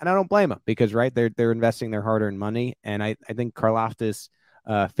want. And I don't blame them because, they're investing their hard-earned money. And I think Karlaftis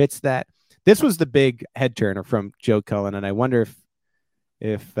fits that. This was the big head turner from Joe Cullen. And I wonder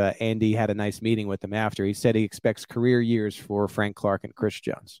if Andy had a nice meeting with him after. He said he expects career years for Frank Clark and Chris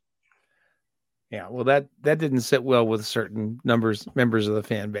Jones. Yeah, well, that didn't sit well with certain members of the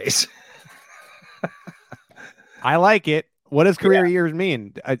fan base. I like it. What does career years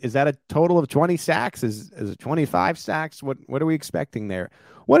mean? Is that a total of 20 sacks? Is it 25 sacks? What are we expecting there?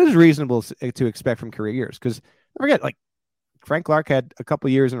 What is reasonable to expect from career years? Because don't forget, Frank Clark had a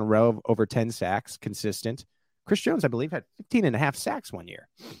couple years in a row of over 10 sacks, consistent. Chris Jones, I believe, had 15 and a half sacks one year.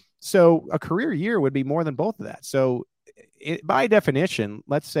 So a career year would be more than both of that. So by definition,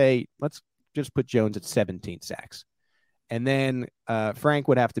 let's just put Jones at 17 sacks. And then Frank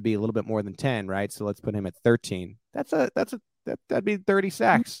would have to be a little bit more than 10, right? So let's put him at 13. That'd be 30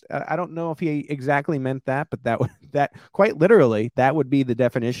 sacks. I don't know if he exactly meant that, but that quite literally, that would be the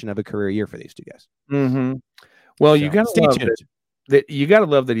definition of a career year for these two guys. Mm-hmm. Well, you got to love that. You got to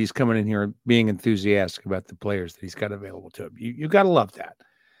love that he's coming in here and being enthusiastic about the players that he's got available to him. You got to love that,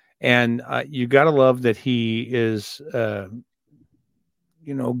 and you got to love that he is,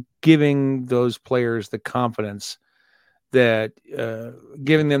 giving those players the confidence. That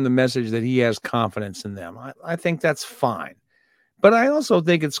giving them the message that he has confidence in them. I think that's fine. But I also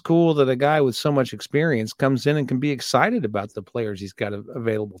think it's cool that a guy with so much experience comes in and can be excited about the players he's got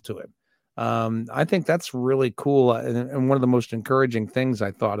available to him. I think that's really cool. And one of the most encouraging things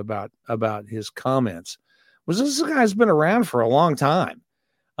I thought about his comments was this guy's been around for a long time.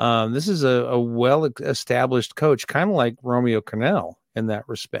 This is a well-established coach, kind of like Romeo Crennel in that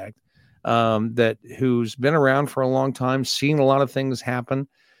respect. Who's been around for a long time, seen a lot of things happen,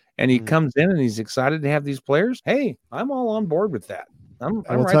 and he comes in and he's excited to have these players. Hey, I'm all on board with that.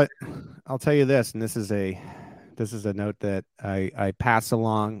 I'll tell you this, and this is a note that I pass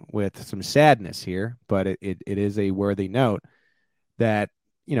along with some sadness here, but it is a worthy note that,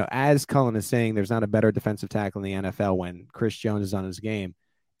 as Cullen is saying, there's not a better defensive tackle in the NFL when Chris Jones is on his game.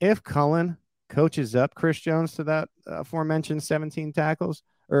 If Cullen coaches up Chris Jones to that aforementioned 17 tackles,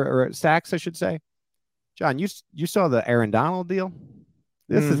 or sacks, I should say. John, you saw the Aaron Donald deal.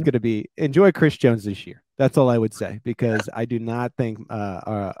 This is going to be enjoy Chris Jones this year. That's all I would say, because I do not think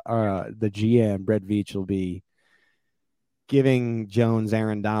the GM Brett Veach will be giving Jones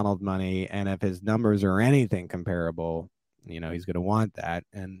Aaron Donald money, and if his numbers are anything comparable, he's going to want that,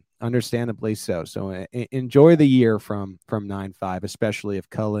 and understandably so. So enjoy the year from 9-5, especially if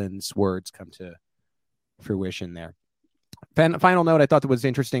Cullen's words come to fruition there. Final note I thought that was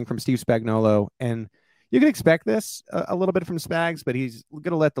interesting from Steve Spagnuolo, and you can expect this a little bit from Spags, but he's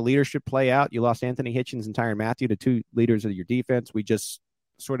going to let the leadership play out. You lost Anthony Hitchens and Tyrann Mathieu, the two leaders of your defense. We just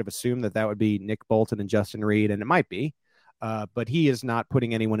sort of assumed that would be Nick Bolton and Justin Reed, and it might be. But he is not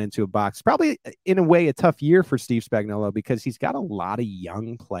putting anyone into a box. Probably, in a way, a tough year for Steve Spagnuolo because he's got a lot of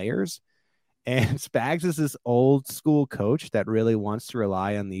young players. And Spags is this old school coach that really wants to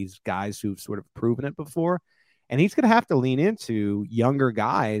rely on these guys who've sort of proven it before. And he's going to have to lean into younger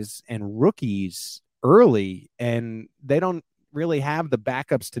guys and rookies early, and they don't really have the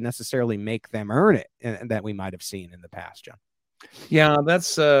backups to necessarily make them earn it, and that we might have seen in the past, John. Yeah,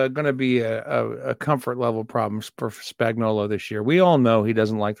 that's going to be a comfort level problem for Spagnuolo this year. We all know he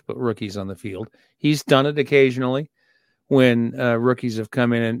doesn't like to put rookies on the field. He's done it occasionally when rookies have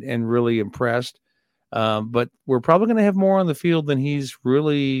come in and really impressed. But we're probably going to have more on the field than he's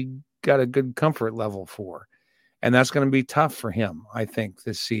really got a good comfort level for. And that's going to be tough for him, I think,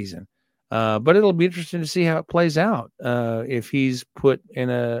 this season. But it'll be interesting to see how it plays out. If he's put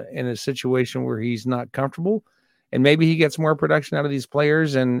in a situation where he's not comfortable, and maybe he gets more production out of these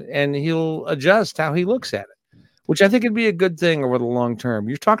players, and he'll adjust how he looks at it, which I think would be a good thing over the long term.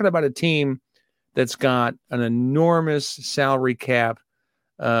 You're talking about a team that's got an enormous salary cap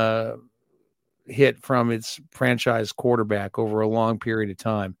hit from its franchise quarterback over a long period of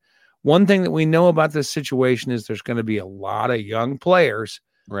time. One thing that we know about this situation is there's going to be a lot of young players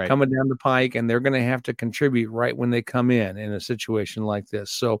coming down the pike, and they're going to have to contribute right when they come in a situation like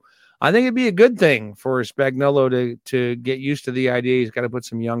this. So I think it'd be a good thing for Spagnuolo to get used to the idea. He's got to put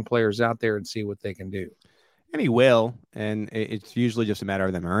some young players out there and see what they can do. And he will, and it's usually just a matter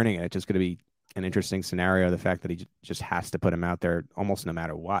of them earning it. It's just going to be an interesting scenario, the fact that he just has to put him out there almost no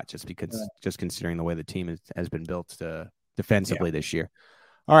matter what, just considering the way the team has been built defensively this year.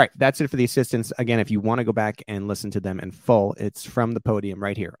 All right, that's it for the assistants. Again, if you want to go back and listen to them in full, it's from the podium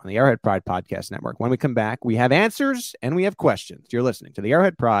right here on the Arrowhead Pride Podcast Network. When we come back, we have answers and we have questions. You're listening to the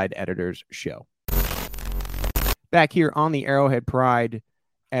Arrowhead Pride Editors Show. Back here on the Arrowhead Pride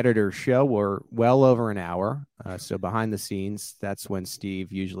Editors Show, we're well over an hour. So behind the scenes, that's when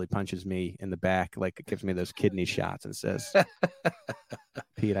Steve usually punches me in the back, like it gives me those kidney shots and says,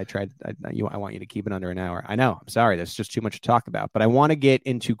 Pete, I want you to keep it under an hour. I know. I'm sorry. There's just too much to talk about. But I want to get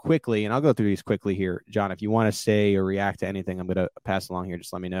into quickly, and I'll go through these quickly here. John, if you want to say or react to anything, I'm going to pass along here.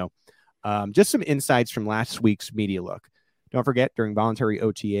 Just let me know. Just some insights from last week's Media Look. Don't forget, during voluntary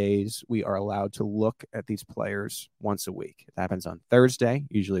OTAs, we are allowed to look at these players once a week. It happens on Thursday.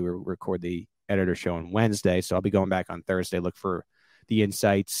 Usually we record the editor show on Wednesday, so I'll be going back on Thursday, look for the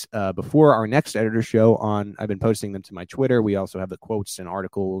insights before our next editor show I've been posting them to my Twitter. We also have the quotes and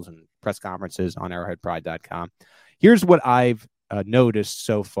articles and press conferences on arrowheadpride.com. Here's what I've noticed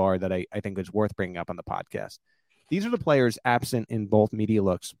so far that I think is worth bringing up on the podcast. These are the players absent in both media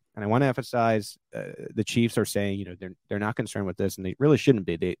looks. And I want to emphasize the Chiefs are saying, they're not concerned with this, and they really shouldn't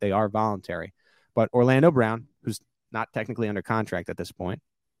be. They are voluntary. But Orlando Brown, who's not technically under contract at this point,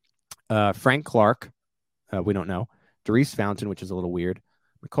 Frank Clark, we don't know, Darius Fountain, which is a little weird.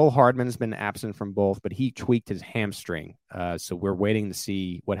 Mecole Hardman's been absent from both, but he tweaked his hamstring. So we're waiting to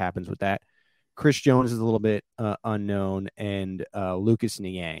see what happens with that. Chris Jones is a little bit unknown, and Lucas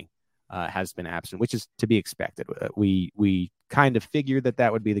Niang has been absent, which is to be expected. We kind of figured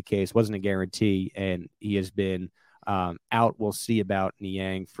that would be the case. Wasn't a guarantee, and he has been out. We'll see about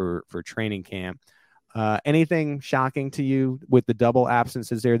Niang for training camp. Anything shocking to you with the double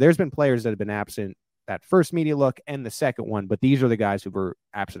absences there? There's been players that have been absent that first media look and the second one, but these are the guys who were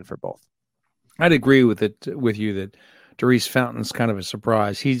absent for both. I'd agree with you that Darius Fountain's kind of a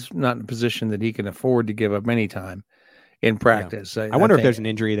surprise. He's not in a position that he can afford to give up any time in practice. Yeah. I wonder if there's an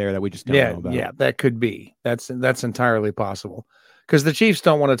injury there that we just don't know about. Yeah, that could be. That's entirely possible, because the Chiefs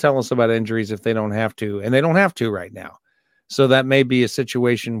don't want to tell us about injuries if they don't have to, and they don't have to right now. So that may be a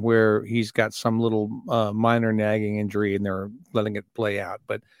situation where he's got some little minor nagging injury and they're letting it play out.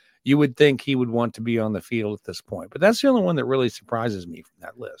 But you would think he would want to be on the field at this point. But that's the only one that really surprises me from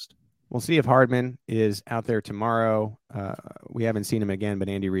that list. We'll see if Hardman is out there tomorrow. We haven't seen him again, but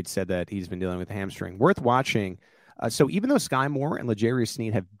Andy Reid said that he's been dealing with a hamstring. Worth watching. So even though Sky Moore and L'Jarius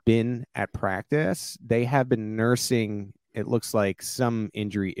Sneed have been at practice, they have been nursing, it looks like, some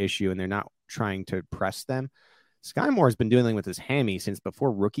injury issue, and they're not trying to press them. Sky Moore has been dealing with his hammy since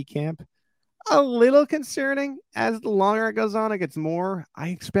before rookie camp. a little concerning. As the longer it goes on, it gets more. I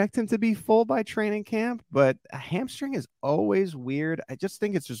expect him to be full by training camp, but a hamstring is always weird. I just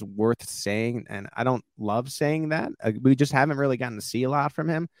think it's just worth saying, and I don't love saying that. We just haven't really gotten to see a lot from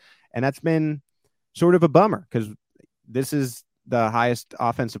him, and that's been sort of a bummer because this is the highest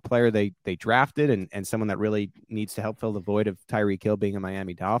offensive player they drafted and someone that really needs to help fill the void of Tyreek Hill being a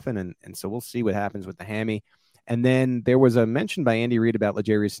Miami Dolphin. And so we'll see what happens with the hammy. And then there was a mention by Andy Reid about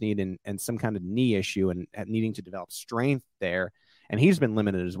L'Jarius Sneed and some kind of knee issue and needing to develop strength there. And he's been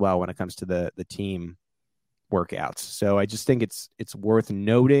limited as well when it comes to the team workouts. So I just think it's worth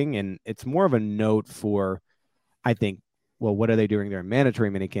noting, and it's more of a note for, I think, well, what are they doing during mandatory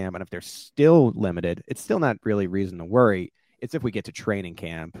minicamp? And if they're still limited, it's still not really reason to worry. It's if we get to training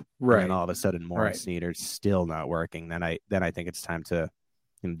camp, right, and then all of a sudden Morris Sneed are still not working, then I think it's time to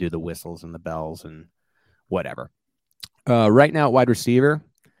do the whistles and the bells and whatever. Right now at wide receiver,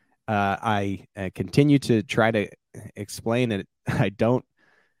 I continue to try to explain that I don't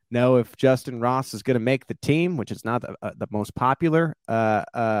know if Justin Ross is going to make the team, which is not the most popular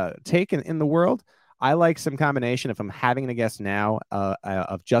take in the world. I like some combination, if I'm having to guess now,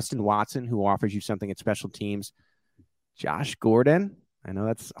 of Justin Watson, who offers you something at special teams, Josh Gordon, I know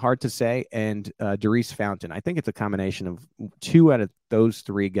that's hard to say, and Darius Fountain. I think it's a combination of two out of those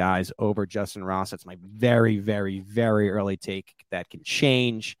three guys over Justin Ross. That's my very, very, very early take. That can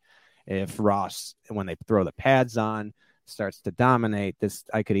change if Ross, when they throw the pads on, starts to dominate. This,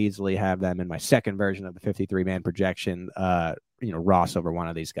 I could easily have them in my second version of the 53-man projection. Ross over one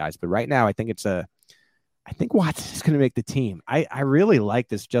of these guys. But right now, I think Watson is going to make the team. I really like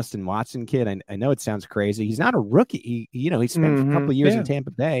this Justin Watson kid. I know it sounds crazy. He's not a rookie. He spent a couple of years in Tampa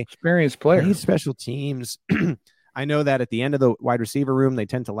Bay. Experienced player. He's special teams. I know that at the end of the wide receiver room, they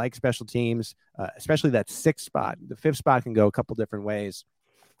tend to like special teams, especially that sixth spot. The fifth spot can go a couple different ways.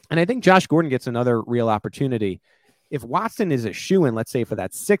 And I think Josh Gordon gets another real opportunity. If Watson is a shoo-in, let's say, for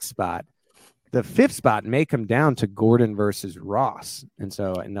that sixth spot, the fifth spot may come down to Gordon versus Ross. And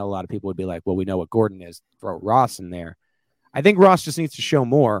so I know a lot of people would be like, well, we know what Gordon is. Throw Ross in there. I think Ross just needs to show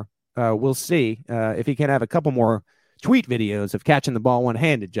more. We'll see if he can have a couple more tweet videos of catching the ball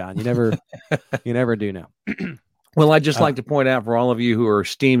one-handed, John. You never do know. Well, I'd just like to point out for all of you who are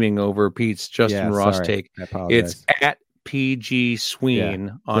steaming over Pete's Justin Ross take, it's at PG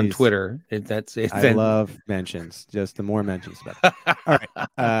Sween on please. Twitter. That's it. I love mentions. Just the more mentions. All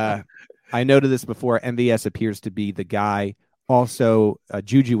right. I noted this before. MVS appears to be the guy. Also,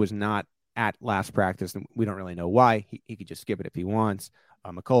 Juju was not at last practice, and we don't really know why. He could just skip it if he wants.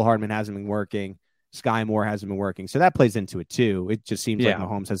 McCole Hardman hasn't been working. Sky Moore hasn't been working. So that plays into it, too. It just seems like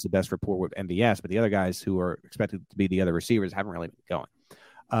Mahomes has the best rapport with MVS, but the other guys who are expected to be the other receivers haven't really been going.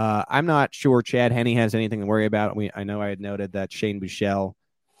 I'm not sure Chad Henne has anything to worry about. I know I had noted that Shane Buechele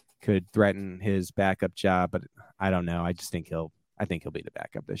could threaten his backup job, but I don't know. I think he'll be the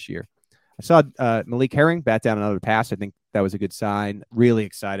backup this year. I saw Malik Herring bat down another pass. I think that was a good sign. Really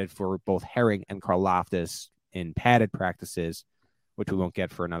excited for both Herring and Karlaftis in padded practices, which we won't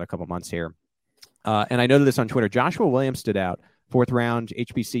get for another couple months here. And I noted this on Twitter. Joshua Williams stood out. 4th round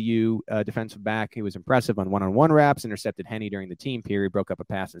HBCU defensive back. He was impressive on one-on-one reps, intercepted Henne during the team period, broke up a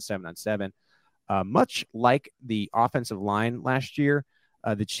pass in 7-on-7. Much like the offensive line last year,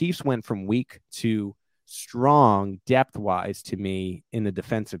 the Chiefs went from weak to strong depth-wise to me in the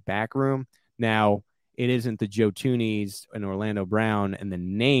defensive back room. Now, it isn't the Joe Thuney's and Orlando Brown and the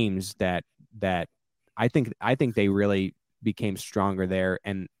names that I think they really became stronger there.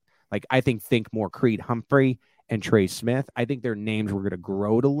 And I think more Creed Humphrey and Trey Smith. I think their names were going to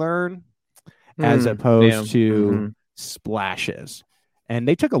grow to learn as opposed to splashes. And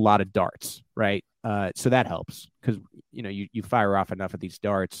they took a lot of darts, right? So that helps because, you fire off enough of these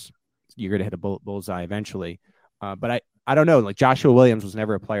darts, you're going to hit a bullseye eventually. But I don't know. Joshua Williams was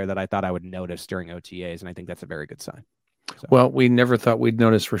never a player that I thought I would notice during OTAs, and I think that's a very good sign. So. Well, we never thought we'd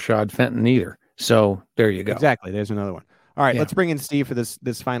notice Rashad Fenton either. So there you go. Exactly. There's another one. All right, let's bring in Steve for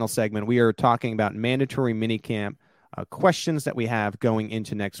this final segment. We are talking about mandatory minicamp questions that we have going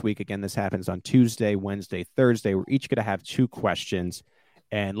into next week. Again, this happens on Tuesday, Wednesday, Thursday. We're each going to have 2 questions,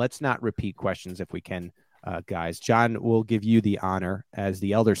 and let's not repeat questions if we can, guys. John will give you the honor as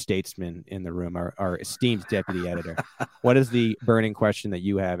the elder statesman in the room, our esteemed deputy editor. What is the burning question that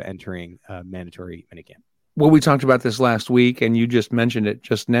you have entering mandatory minicamp? Well, we talked about this last week, and you just mentioned it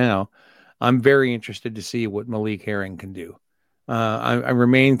just now. I'm very interested to see what Malik Herring can do. I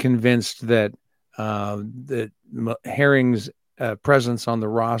remain convinced that Herring's presence on the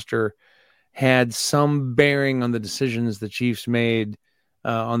roster had some bearing on the decisions the Chiefs made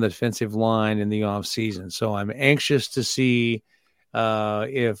on the defensive line in the offseason. So I'm anxious to see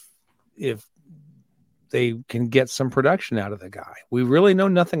if they can get some production out of the guy. We really know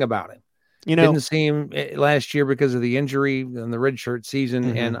nothing about him. Didn't see him last year because of the injury in the redshirt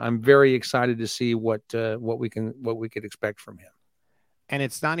season, and I'm very excited to see what we could expect from him. And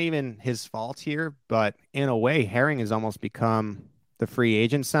it's not even his fault here, but in a way, Herring has almost become the free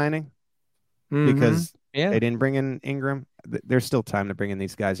agent signing because they didn't bring in Ingram. There's still time to bring in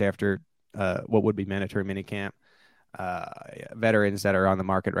these guys after what would be mandatory minicamp. Veterans that are on the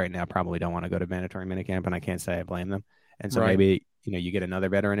market right now probably don't want to go to mandatory minicamp, and I can't say I blame them. And so maybe you get another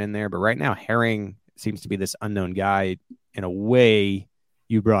veteran in there. But right now, Herring seems to be this unknown guy in a way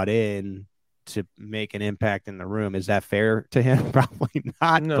you brought in to make an impact in the room. Is that fair to him? Probably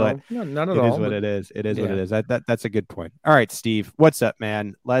not. No, but not at all. It is what it is. It is what it is. That's a good point. All right, Steve, what's up,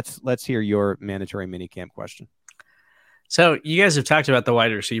 man? Let's hear your mandatory minicamp question. So you guys have talked about the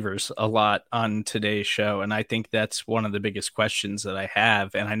wide receivers a lot on today's show, and I think that's one of the biggest questions that I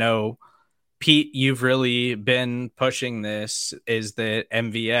have. And I know, Pete, you've really been pushing this, is that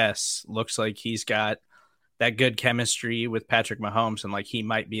MVS looks like he's got that good chemistry with Patrick Mahomes, and like he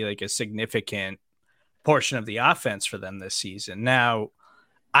might be like a significant portion of the offense for them this season. Now,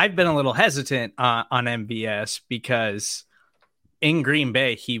 I've been a little hesitant on MVS because in Green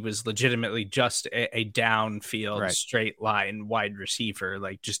Bay, he was legitimately just a downfield, straight line wide receiver.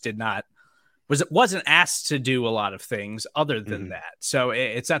 Like, just wasn't asked to do a lot of things other than that. So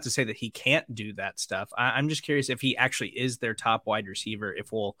it's not to say that he can't do that stuff. I'm just curious if he actually is their top wide receiver,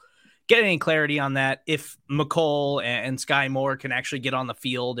 if we'll get any clarity on that, if McColl and Sky Moore can actually get on the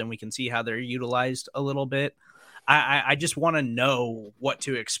field and we can see how they're utilized a little bit. I just want to know what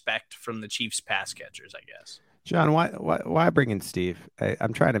to expect from the Chiefs pass catchers, I guess. John, why bring in Steve?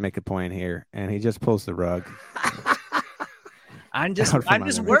 I'm trying to make a point here, and he just pulls the rug. I'm just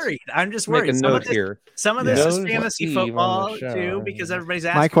worried. Make a note here. Some of this is fantasy football too, because everybody's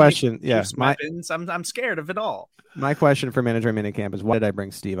asking. My question, I'm scared of it all. My question for Manager Minicamp is, why did I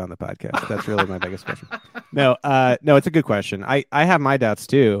bring Steve on the podcast? That's really my biggest question. No, it's a good question. I have my doubts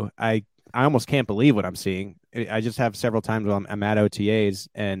too. I almost can't believe what I'm seeing. I just have several times when I'm at OTAs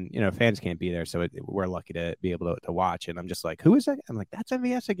and, fans can't be there. So we're lucky to be able to watch. And I'm just like, who is that? I'm like, that's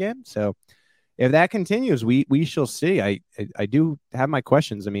MVS again. So if that continues, we shall see. I do have my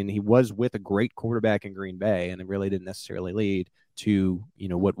questions. I mean, he was with a great quarterback in Green Bay, and it really didn't necessarily lead to,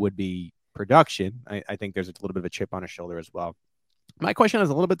 what would be production. I think there's a little bit of a chip on his shoulder as well. My question has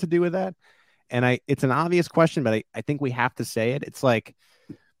a little bit to do with that. And it's an obvious question, but I think we have to say it. It's like,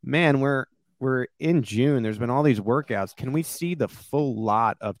 man, we're in June. There's been all these workouts. Can we see the full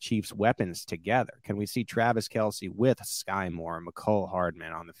lot of Chiefs weapons together? Can we see Travis Kelce with Sky Moore, McCole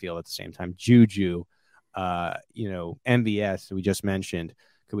Hardman on the field at the same time? Juju, MVS, we just mentioned.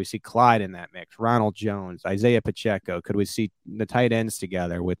 Could we see Clyde in that mix? Ronald Jones, Isaiah Pacheco. Could we see the tight ends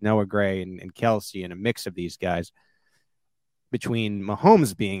together with Noah Gray and Kelce and a mix of these guys? Between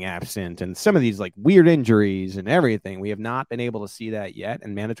Mahomes being absent and some of these like weird injuries and everything, we have not been able to see that yet.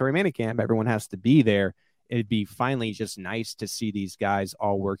 And mandatory minicamp, everyone has to be there. It'd be finally just nice to see these guys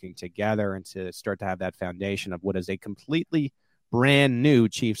all working together and to start to have that foundation of what is a completely brand new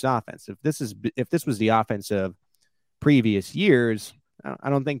Chiefs offense. If this was the offense of previous years, I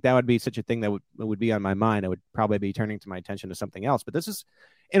don't think that would be such a thing that would be on my mind. I would probably be turning to my attention to something else. But this is,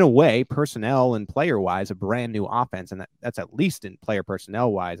 in a way, personnel and player-wise, a brand new offense, and that's at least in player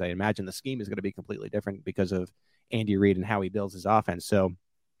personnel-wise. I imagine the scheme is going to be completely different because of Andy Reid and how he builds his offense. So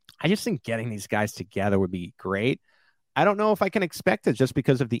I just think getting these guys together would be great. I don't know if I can expect it just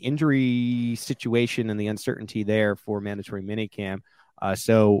because of the injury situation and the uncertainty there for mandatory minicamp.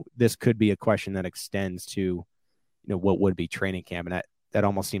 So this could be a question that extends to what would be training camp, and that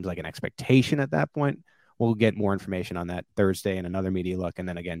almost seems like an expectation at that point. We'll get more information on that Thursday and another media look. And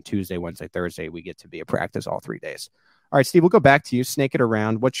then again, Tuesday, Wednesday, Thursday, we get to be a practice all 3 days. All right, Steve, we'll go back to you. Snake it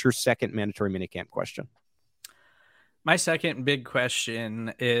around. What's your second mandatory minicamp question? My second big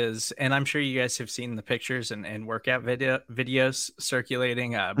question is, and I'm sure you guys have seen the pictures and workout videos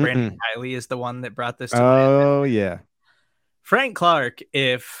circulating. Brandon Kiley is the one that brought this to Oh, yeah. Frank Clark,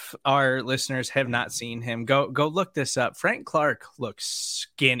 if our listeners have not seen him, go look this up. Frank Clark looks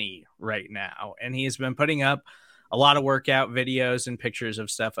skinny right now, and he has been putting up a lot of workout videos and pictures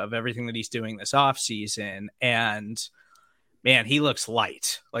of stuff of everything that he's doing this offseason. And man, he looks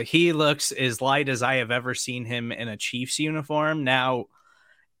light. Like, he looks as light as I have ever seen him in a Chiefs uniform. Now,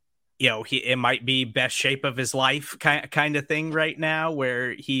 it might be best shape of his life kind of thing right now,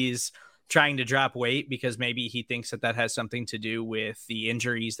 where he's trying to drop weight because maybe he thinks that has something to do with the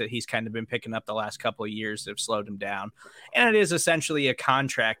injuries that he's kind of been picking up the last couple of years that have slowed him down. And it is essentially a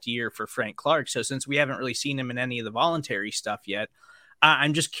contract year for Frank Clark. So since we haven't really seen him in any of the voluntary stuff yet,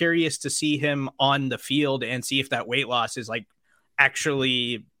 I'm just curious to see him on the field and see if that weight loss is like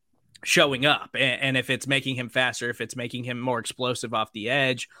actually showing up, and if it's making him faster, if it's making him more explosive off the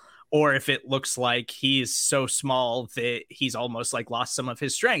edge, or if it looks like he's so small that he's almost like lost some of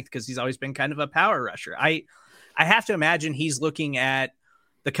his strength because he's always been kind of a power rusher. I have to imagine he's looking at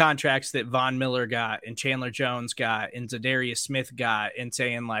the contracts that Von Miller got and Chandler Jones got and Zadarius Smith got and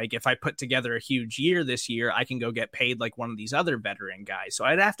saying, like, if I put together a huge year this year, I can go get paid like one of these other veteran guys. So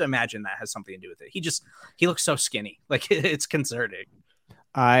I'd have to imagine that has something to do with it. He looks so skinny. Like, it's concerning.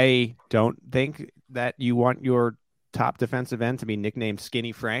 I don't think that you want your top defensive end to be nicknamed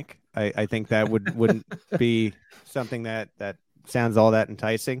Skinny Frank. I think that wouldn't be something that sounds all that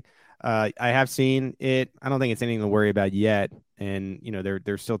enticing. I have seen it. I don't think it's anything to worry about yet. And,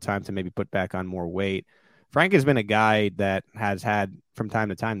 there's still time to maybe put back on more weight. Frank has been a guy that has had from time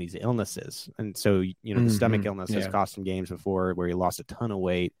to time these illnesses. And so, the stomach illness has cost him games before where he lost a ton of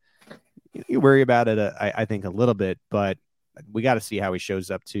weight. You worry about it, I think, a little bit, but we got to see how he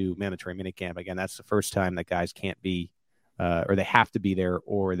shows up to mandatory minicamp. Again, that's the first time that guys can't be or they have to be there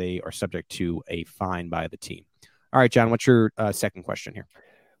or they are subject to a fine by the team. All right, John, what's your second question here?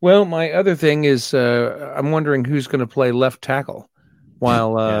 Well, my other thing is I'm wondering who's going to play left tackle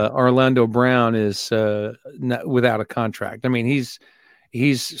while Orlando Brown is without a contract. I mean, he's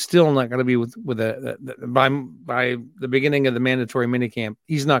still not going to be by the beginning of the mandatory minicamp.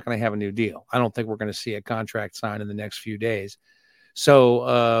 He's not going to have a new deal. I don't think we're going to see a contract signed in the next few days.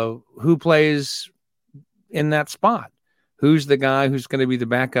 So who plays in that spot? Who's the guy who's going to be the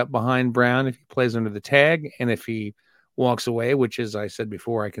backup behind Brown if he plays under the tag and if he walks away, which, as I said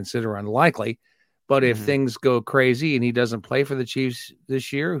before, I consider unlikely. But if things go crazy and he doesn't play for the Chiefs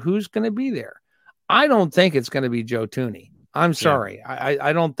this year, who's going to be there? I don't think it's going to be Joe Thuney. I'm sorry. Yeah.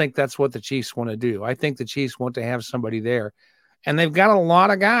 I don't think that's what the Chiefs want to do. I think the Chiefs want to have somebody there. And they've got a lot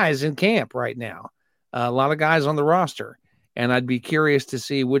of guys in camp right now, a lot of guys on the roster. And I'd be curious to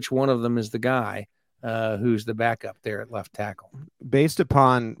see which one of them is the guy who's the backup there at left tackle. Based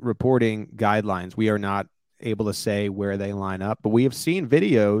upon reporting guidelines, we are not able to say where they line up, but we have seen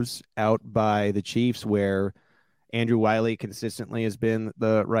videos out by the Chiefs where Andrew Wiley consistently has been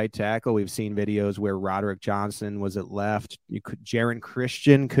the right tackle. We've seen videos where Roderick Johnson was at left. Jaron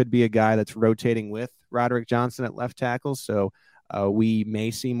Christian could be a guy that's rotating with Roderick Johnson at left tackle. So we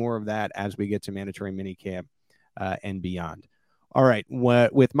may see more of that as we get to mandatory minicamp and beyond. All right.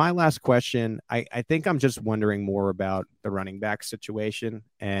 With my last question, I think I'm just wondering more about the running back situation.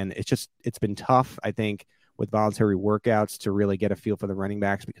 And it's been tough, I think, with voluntary workouts to really get a feel for the running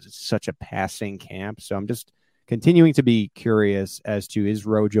backs because it's such a passing camp. So I'm just continuing to be curious as to, is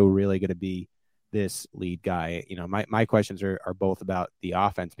Rojo really going to be this lead guy? My questions are both about the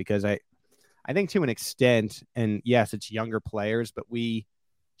offense because I think to an extent, and yes, it's younger players, but we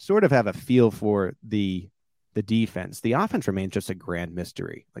sort of have a feel for the defense. The offense remains just a grand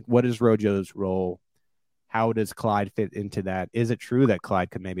mystery. Like, what is Rojo's role? How does Clyde fit into that? Is it true that Clyde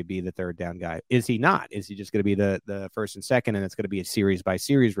could maybe be the third down guy? Is he not? Is he just going to be the first and second, and it's going to be a series by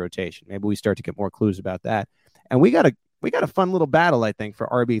series rotation? Maybe we start to get more clues about that. And we got a fun little battle, I think, for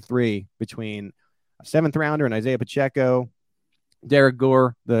RB3 between a seventh rounder and Isaiah Pacheco, Derek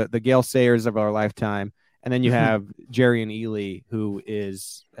Gore, the Gale Sayers of our lifetime. And then you have Jerry and Ely, who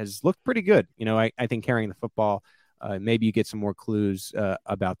has looked pretty good. I think carrying the football. Maybe you get some more clues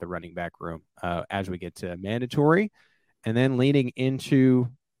about the running back room as we get to mandatory and then leading into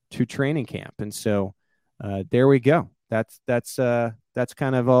training camp. And so there we go. That's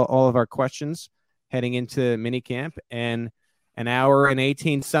kind of all of our questions heading into minicamp. And an hour and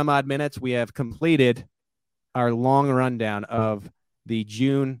 18 some odd minutes, we have completed our long rundown of the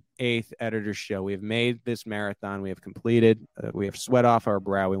June 8th Editor's Show. We have made this marathon. We have completed. We have sweat off our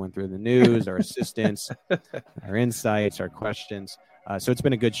brow. We went through the news, our assistants, our insights, our questions. So it's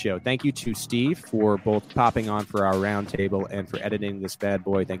been a good show. Thank you to Steve for both popping on for our roundtable and for editing this bad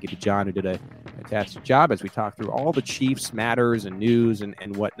boy. Thank you to John, who did a fantastic job as we talk through all the Chiefs matters and news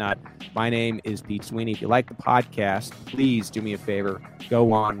and whatnot. My name is Pete Sweeney. If you like the podcast, please do me a favor.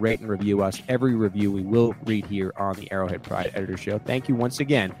 Go on, rate and review us. Every review we will read here on the Arrowhead Pride Editor Show. Thank you once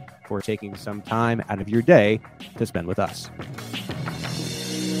again for taking some time out of your day to spend with us.